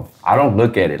 So I don't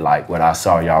look at it like what I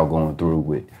saw y'all going through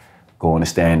with going to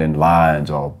stand in lines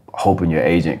or hoping your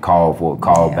agent called for a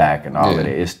call back and all of that.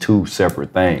 It's two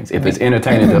separate things. If it's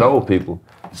entertaining to those people,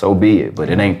 so be it. But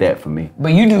it ain't that for me.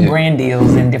 But you do brand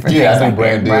deals and different things. Yeah, I do like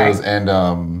brand that, deals. Right?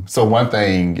 And so one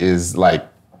thing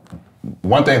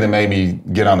that made me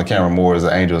get on the camera more is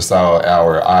that Angel saw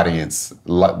our audience.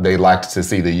 They liked to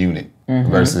see the unit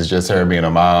versus just her being a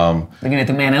mom. Looking at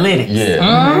the analytics.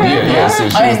 Yeah. So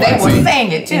they were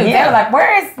saying it too. Yeah. They were like,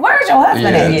 where's your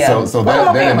husband at? Yeah. So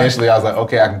then initially I was like,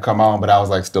 okay, I can come on, but I was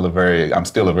like, I'm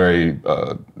still a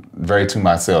very to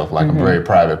myself, like I'm a very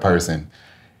private person.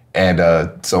 And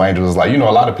so Angel was like, a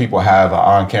lot of people have an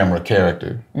on-camera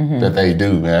character that they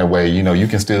do. That way, you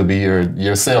can still be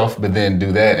yourself, but then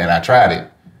do that. And I tried it.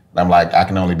 I'm like, I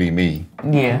can only be me.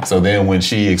 Yeah. So then when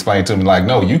she explained to me, like,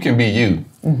 no, you can be you.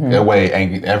 That way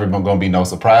ain't ever gonna be no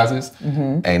surprises.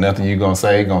 Ain't nothing you gonna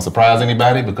say gonna surprise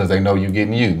anybody because they know you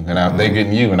getting you. And they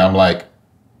getting you. And I'm like,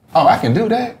 oh, I can do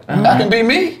that. I can be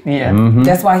me. Yeah.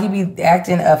 That's why he be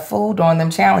acting a fool during them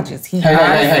challenges.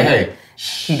 Hey.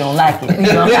 He don't like it.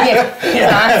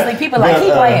 Honestly, people like,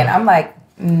 keep playing. I'm like,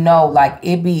 no, like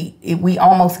we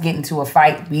almost get into a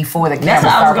fight before the camera starts.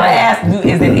 That's what I was going to ask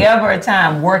you. Is there ever a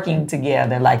time working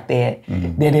together like that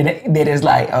that is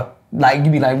like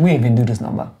you be like, we ain't even do this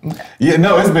no more? Yeah,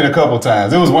 no, it's been a couple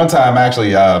times. It was one time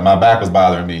actually, my back was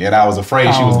bothering me, and I was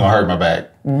afraid she was gonna hurt my back,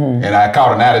 and I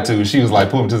caught an attitude. She was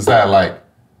like, pull me to the side, like,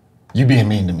 you being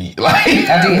mean to me. Like,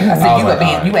 I did. I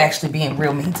said, you actually being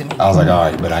real mean to me. I was like, all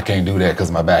right, but I can't do that because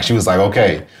of my back. She was like,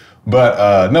 okay.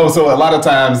 But no, so a lot of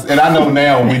times, and I know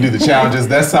now when we do the challenges,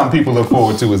 that's something people look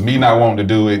forward to, is me not wanting to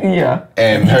do it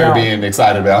and her being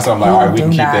excited about it. So I'm like, all right, we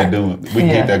can keep that doing. We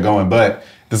can keep that going. But at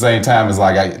the same time, it's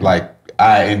like,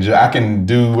 I enjoy, I can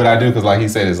do what I do because like he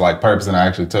said, it's like purpose. And I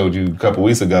actually told you a couple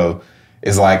weeks ago,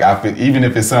 it's like, I feel, even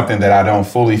if it's something that I don't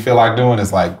fully feel like doing,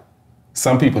 it's like,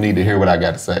 some people need to hear what I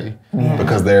got to say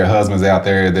because there are husbands out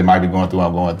there that might be going through what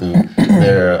I'm going through.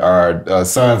 There are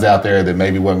sons out there that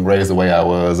maybe wasn't raised the way I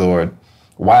was, or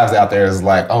wives out there is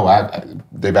like,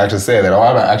 they've actually said that,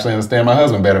 I actually understand my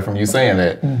husband better from you saying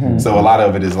that. So a lot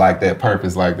of it is like that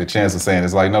purpose, like the chance of saying,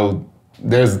 it's like, no,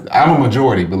 I'm a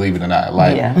majority, believe it or not.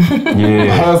 Like, Yeah.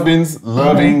 husbands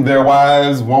loving their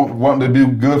wives, wanting to do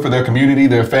good for their community,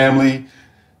 their family.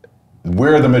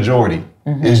 We're the majority.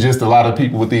 It's just a lot of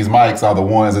people with these mics are the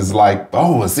ones that's like,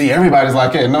 oh, see, everybody's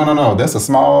like, hey, no. That's a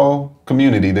small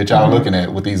community that y'all looking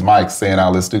at with these mics saying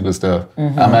all this stupid stuff.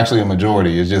 I'm actually a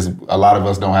majority. It's just a lot of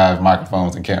us don't have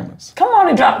microphones and cameras. Come on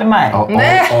and drop the mic. Or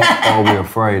we're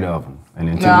afraid of them. And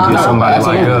until we get somebody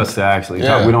like us to actually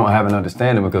talk, we don't have an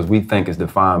understanding because we think it's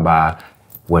defined by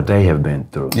what they have been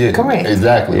through. Yeah, correct.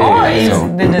 Exactly. Or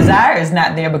the desire is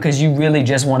not there because you really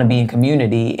just want to be in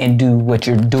community and do what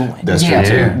you're doing. That's true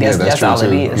too. That's true all too.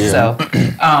 it is. Yeah. So,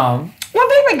 well,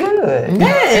 very good.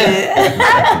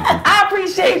 Yeah. I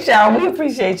appreciate y'all. We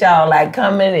appreciate y'all like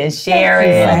coming and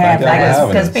sharing.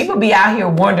 Because people be out here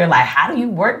wondering like, how do you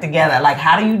work together? Like,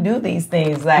 how do you do these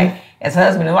things? Like, as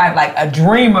husband and wife, like a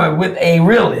dreamer with a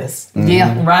realist.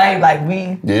 Yeah. Right? Like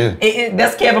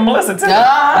that's Kevin and Melissa too.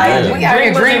 Like, we out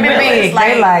here dreaming big.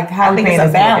 Like, how I think it's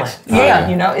a balance. Yeah.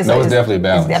 You know, it's definitely a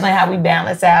balance. It's definitely how we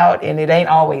balance out, and it ain't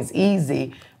always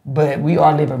easy, but we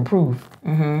are living proof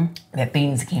that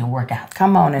things can work out.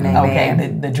 Come on and amen.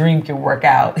 Okay, the dream can work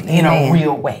out in a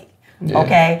real way. Yeah.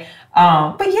 Okay.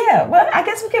 But yeah, well, I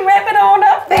guess we can wrap it on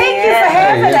up. Thank you for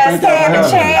having us, Tab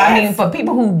and Chance. I mean, for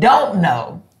people who don't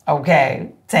know,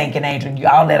 okay, Tank and Angel,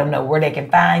 y'all let them know where they can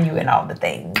find you and all the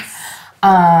things.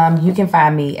 You can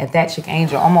find me at That Chick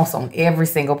Angel almost on every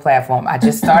single platform. I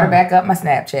just started back up my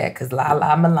Snapchat because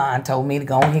Lala Milan told me to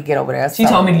go and get over there. She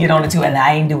told me to get on it too, and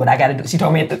I ain't do it. I got to do it. She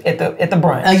told me at the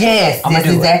brunch. Yes, that's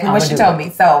exactly what she told me.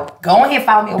 So go ahead,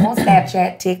 follow me on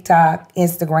Snapchat, TikTok,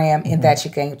 Instagram, and That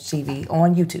Chick Angel TV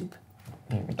on YouTube.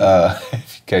 In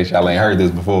case y'all ain't heard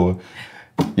this before,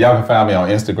 y'all can find me on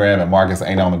Instagram at Marcus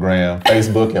Ain't On The Gram,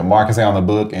 Facebook at Marcus Ain't On The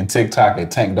Book, and TikTok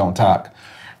at Tank Don't Talk.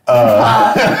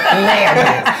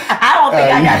 Hilarious. I don't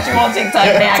think I got you on TikTok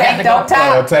now. Tank Don't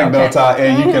Talk. Tank Don't Talk.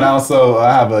 And you can also,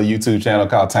 I have a YouTube channel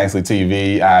called Tanksley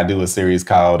TV. I do a series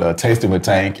called Tasting with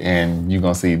Tank, and you're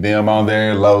going to see them on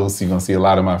there, Los. You're going to see a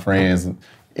lot of my friends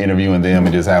interviewing them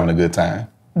and just having a good time.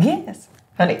 Yes.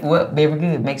 Honey, well, very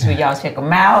good. Make sure y'all check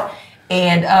them out.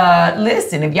 And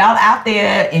listen, if y'all out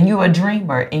there and you're a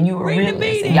dreamer and you're a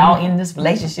realist and y'all in this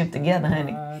relationship together,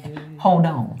 honey, hold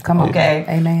on. Come on. Okay?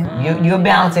 Amen. You'll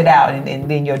balance it out and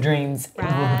then your dreams will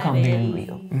become very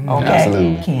real. Okay?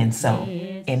 Absolutely. Can so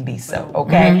and be so.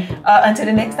 Okay? Until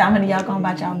the next time, honey, y'all go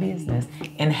about y'all business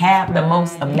and have the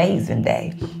most amazing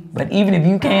day. But even if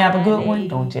you can't have a good one,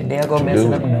 don't you dare go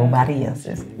messing up with nobody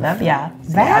else's. Love y'all.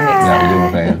 Bye. Have a good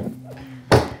one, fam.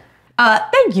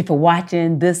 Thank you for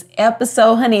watching this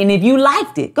episode, honey. And if you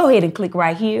liked it, go ahead and click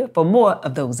right here for more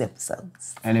of those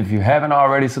episodes. And if you haven't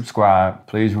already subscribed,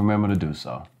 please remember to do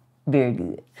so. Very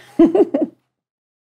good.